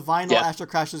mentioned that the vinyl Astro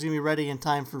Crash is going to be ready in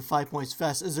time for 5 Points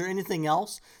Fest. Is there anything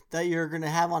else that you're going to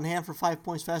have on hand for 5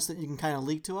 Points Fest that you can kind of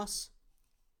leak to us?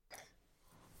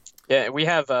 Yeah, we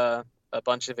have a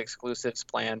bunch of exclusives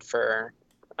planned for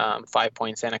 5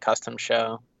 Points and a custom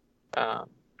show.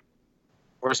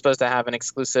 We're supposed to have an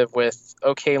exclusive with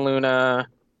OK Luna,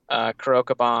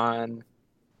 Kurokaban,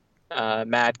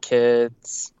 Mad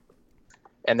Kids,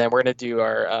 and then we're going to do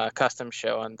our custom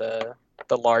show on the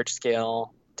large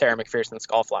scale Tara McPherson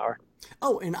Skullflower.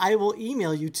 Oh, and I will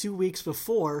email you 2 weeks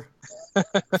before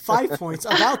 5 Points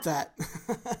about that.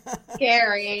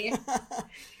 Scary.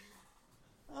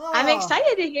 I'm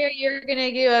excited to hear you're going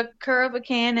to do a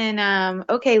Kurokaban and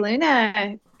OK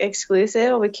Luna exclusive.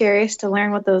 I'll be curious to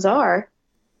learn what those are.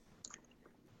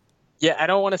 Yeah, I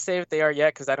don't want to say what they are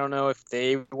yet because I don't know if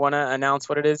they want to announce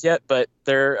what it is yet, but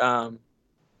they're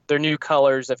new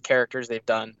colors of characters they've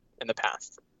done in the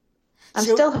past. I'm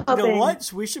still hoping. You know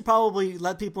what? We should probably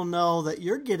let people know that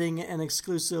you're getting an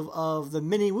exclusive of the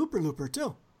mini Whooper Looper,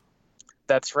 too.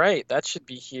 That's right. That should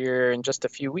be here in just a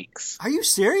few weeks. Are you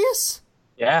serious?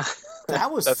 Yeah.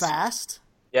 That was fast.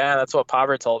 Yeah, that's what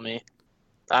Pabber told me.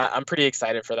 I'm pretty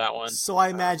excited for that one. So I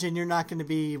imagine you're not going to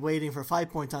be waiting for 5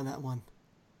 points on that one.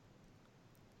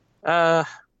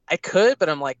 I could, but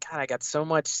I'm like, God, I got so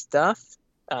much stuff.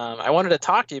 I wanted to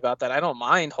talk to you about that. I don't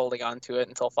mind holding on to it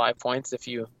until 5 points if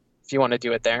you want to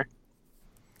do it there.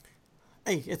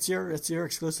 Hey, it's your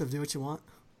exclusive. Do what you want.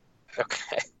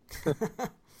 Okay.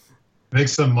 Make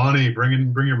some money.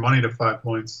 Bring your money to 5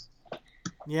 points.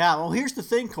 Yeah, well, here's the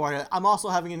thing, Corey. I'm also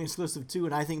having an exclusive, too,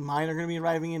 and I think mine are going to be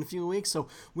arriving in a few weeks, so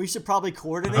we should probably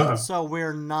coordinate so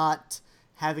we're not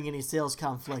having any sales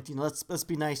conflict. You know, let's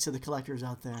be nice to the collectors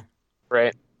out there.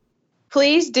 Right.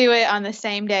 Please do it on the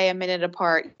same day, a minute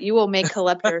apart. You will make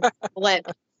collectors flip.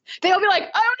 They'll be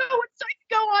like, I don't know what site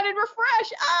to go on and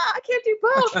refresh. I can't do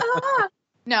both.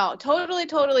 No,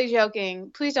 totally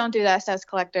joking. Please don't do that, says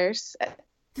collectors.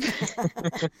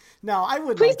 No, I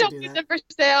would Please like to don't do put that. them for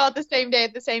sale at the same day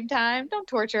at the same time. Don't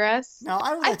torture us. No,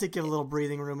 I would like to give a little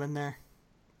breathing room in there.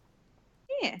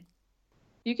 Yeah.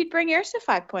 You could bring yours to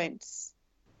 5 points.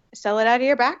 Sell it out of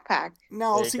your backpack.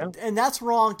 No, There you see, go. and that's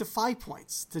wrong to 5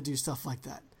 points to do stuff like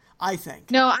that, I think.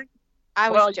 No, I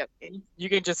was Well, joking. You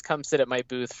can just come sit at my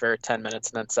booth for 10 minutes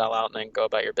and then sell out and then go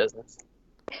about your business.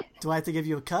 Do I have to give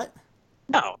you a cut?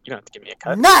 No, you don't have to give me a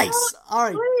cut. Nice! All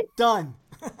right, done.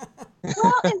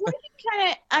 Well, and what if you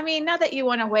kind of, I mean, not that you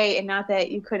want to wait and not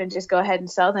that you couldn't just go ahead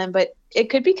and sell them, but it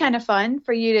could be kind of fun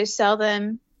for you to sell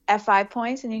them at 5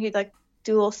 points and you could like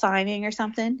do a little signing or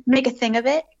something. Make a thing of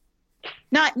it.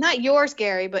 Not yours,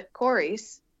 Gary, but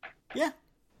Corey's. Yeah.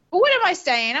 But what am I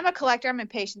saying? I'm a collector. I'm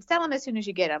impatient. Sell them as soon as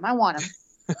you get them. I want them.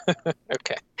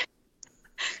 Okay.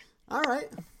 All right.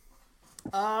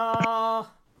 Oh,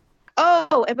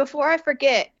 and before I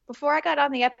forget, before I got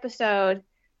on the episode,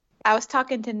 I was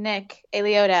talking to Nick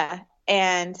Eliota,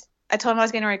 and I told him I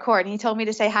was going to record, and he told me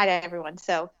to say hi to everyone.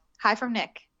 So, hi from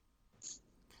Nick.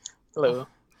 Hello.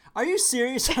 Are you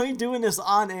serious? Are we doing this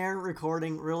on-air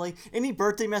recording, really? Any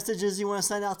birthday messages you want to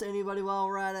send out to anybody while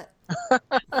we're at it?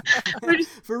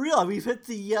 For real, we've hit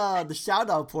the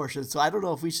shout-out portion, so I don't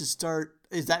know if we should start.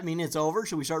 Does that mean it's over?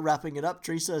 Should we start wrapping it up?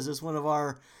 Teresa, is this one of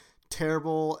our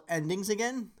terrible endings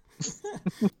again?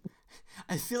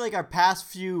 I feel like our past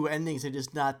few endings are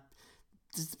just not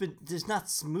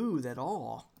smooth at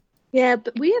all. Yeah,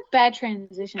 but we have bad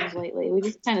transitions lately. We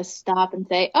just kind of stop and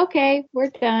say, okay,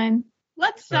 we're done.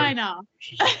 Let's sign off.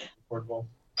 Portable.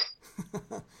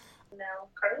 No,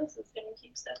 Carlos is going to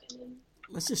keep stepping in.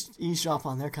 Let's just eavesdrop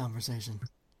on their conversation.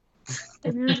 What's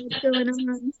going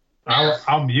on?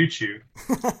 I'll mute you.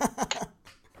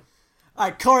 All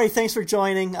right, Corey, thanks for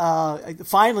joining.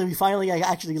 We finally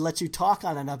actually let you talk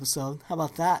on an episode. How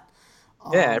about that?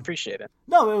 Yeah, I appreciate it.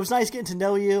 No, it was nice getting to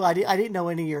know you. I didn't know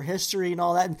any of your history and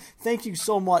all that. And thank you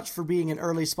so much for being an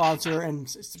early sponsor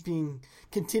and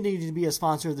continuing to be a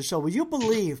sponsor of the show. Will you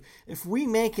believe if we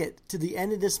make it to the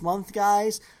end of this month,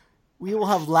 guys, we will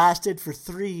have lasted for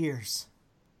 3 years.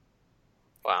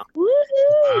 Wow.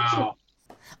 Woohoo! Wow.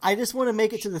 I just want to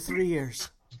make it to the 3 years.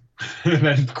 And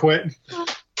then quit.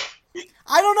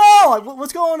 I don't know.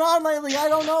 What's going on lately? I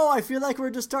don't know. I feel like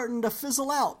we're just starting to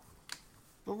fizzle out.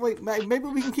 But wait, maybe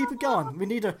we can keep it going. We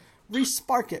need to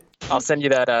re-spark it. I'll send you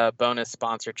that bonus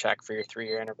sponsor check for your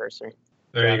 3-year anniversary.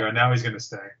 There you go. Now he's going to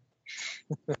stay.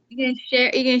 You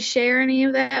gonna share any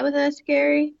of that with us,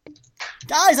 Gary?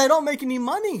 Guys, I don't make any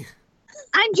money.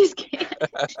 I'm just kidding.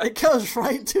 It goes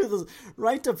right to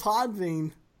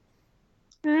Podbean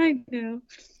I know.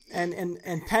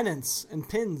 and pennants and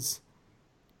pins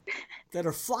that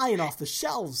are flying off the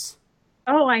shelves.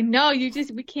 Oh, I know.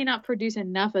 We cannot produce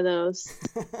enough of those.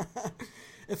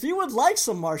 If you would like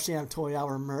some Marchand Toy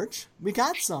Hour merch, we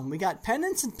got some. We got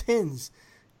pennants and pins.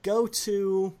 Go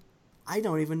to, I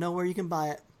don't even know where you can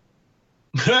buy it.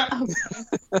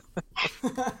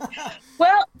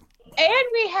 Well, and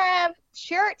we have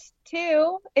shirts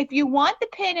too. If you want the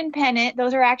pin and pennant,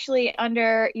 those are actually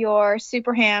under your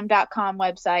superham.com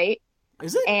website.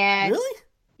 Is it? And really?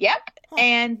 Yep. Huh.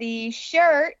 And the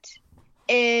shirt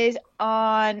is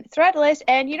on Threadless,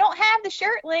 and you don't have the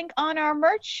shirt link on our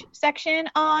merch section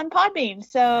on Podbean,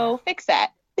 so fix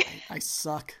that. I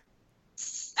suck.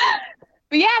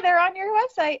 But yeah, they're on your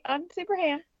website on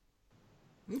Superham.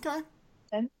 Okay.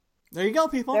 Okay. There you go,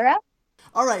 people. They're out.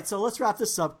 All right, so let's wrap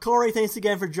this up. Corey, thanks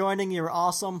again for joining. You were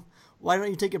awesome. Why don't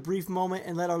you take a brief moment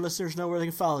and let our listeners know where they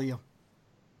can follow you?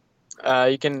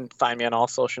 You can find me on all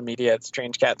social media at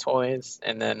Strange Cat Toys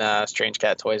and then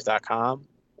StrangeCatToys.com.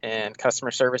 And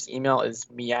customer service email is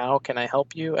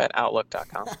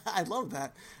meowcanihelpyou@outlook.com. I love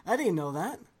that. I didn't know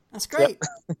that. That's great.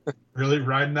 Yep. Really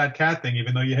riding that cat thing,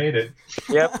 even though you hate it.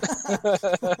 Yep.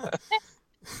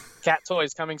 Cat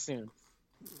toys coming soon.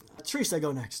 Teresa,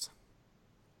 go next.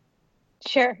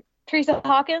 Sure. Teresa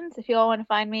Hawkins. If you all want to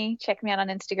find me, check me out on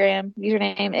Instagram.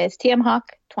 Username is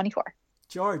tmhawk24.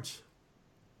 George.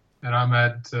 And I'm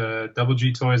at Double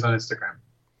G Toys on Instagram.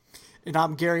 And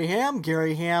I'm Gary Ham.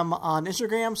 Gary Ham on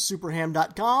Instagram,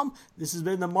 superham.com. This has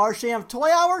been the Marsham Toy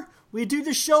Hour. We do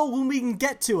the show when we can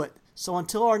get to it. So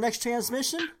until our next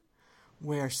transmission,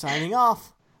 we're signing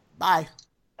off. Bye.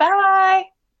 Bye.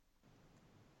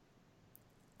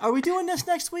 Are we doing this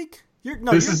next week?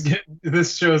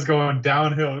 This show is going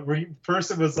downhill.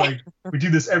 First it was like we do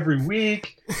this every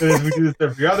week, and then we do this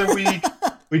every other week.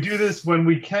 We do this when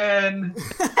we can.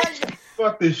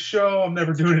 Fuck this show. I'm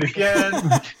never doing it again.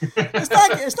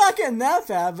 It's not getting that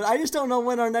bad, but I just don't know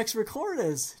when our next record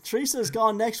is. Teresa's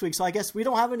gone next week, so I guess we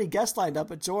don't have any guests lined up.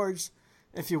 But George,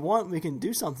 if you want, we can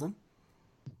do something.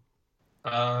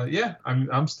 Yeah,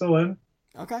 I'm still in.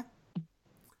 Okay.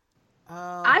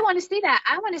 I want to see that.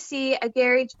 I want to see a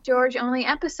Gary George only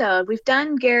episode. We've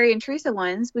done Gary and Teresa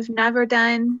ones. We've never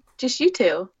done just you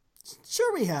two.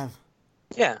 Sure we have.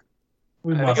 Yeah.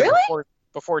 Really?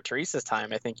 Before Teresa's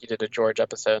time, I think you did a George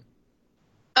episode.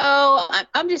 Oh,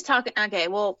 I'm just talking. Okay,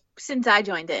 well, since I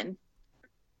joined in.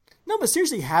 No, but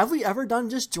seriously, have we ever done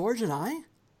just George and I?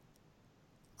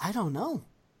 I don't know.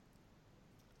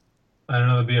 I don't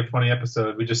know. It'd be a funny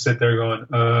episode. We just sit there going,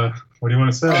 what do you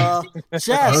want to say?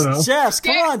 Jess,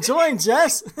 come on, join,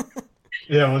 Jess.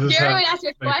 Yeah, we'll just Gary would ask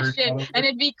a question, and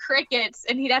it'd be crickets,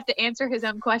 and he'd have to answer his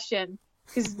own question.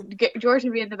 Because George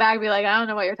would be in the back and be like, I don't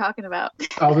know what you're talking about.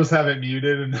 I'll just have it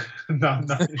muted, and not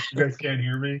you guys can't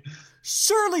hear me.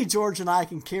 Surely George and I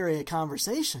can carry a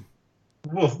conversation.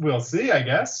 We'll see, I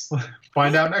guess.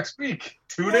 Find out next week.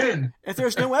 Tune in. If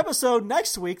there's no episode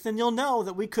next week, then you'll know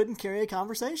that we couldn't carry a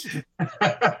conversation.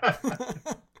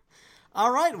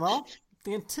 All right, well,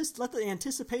 let the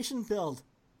anticipation build.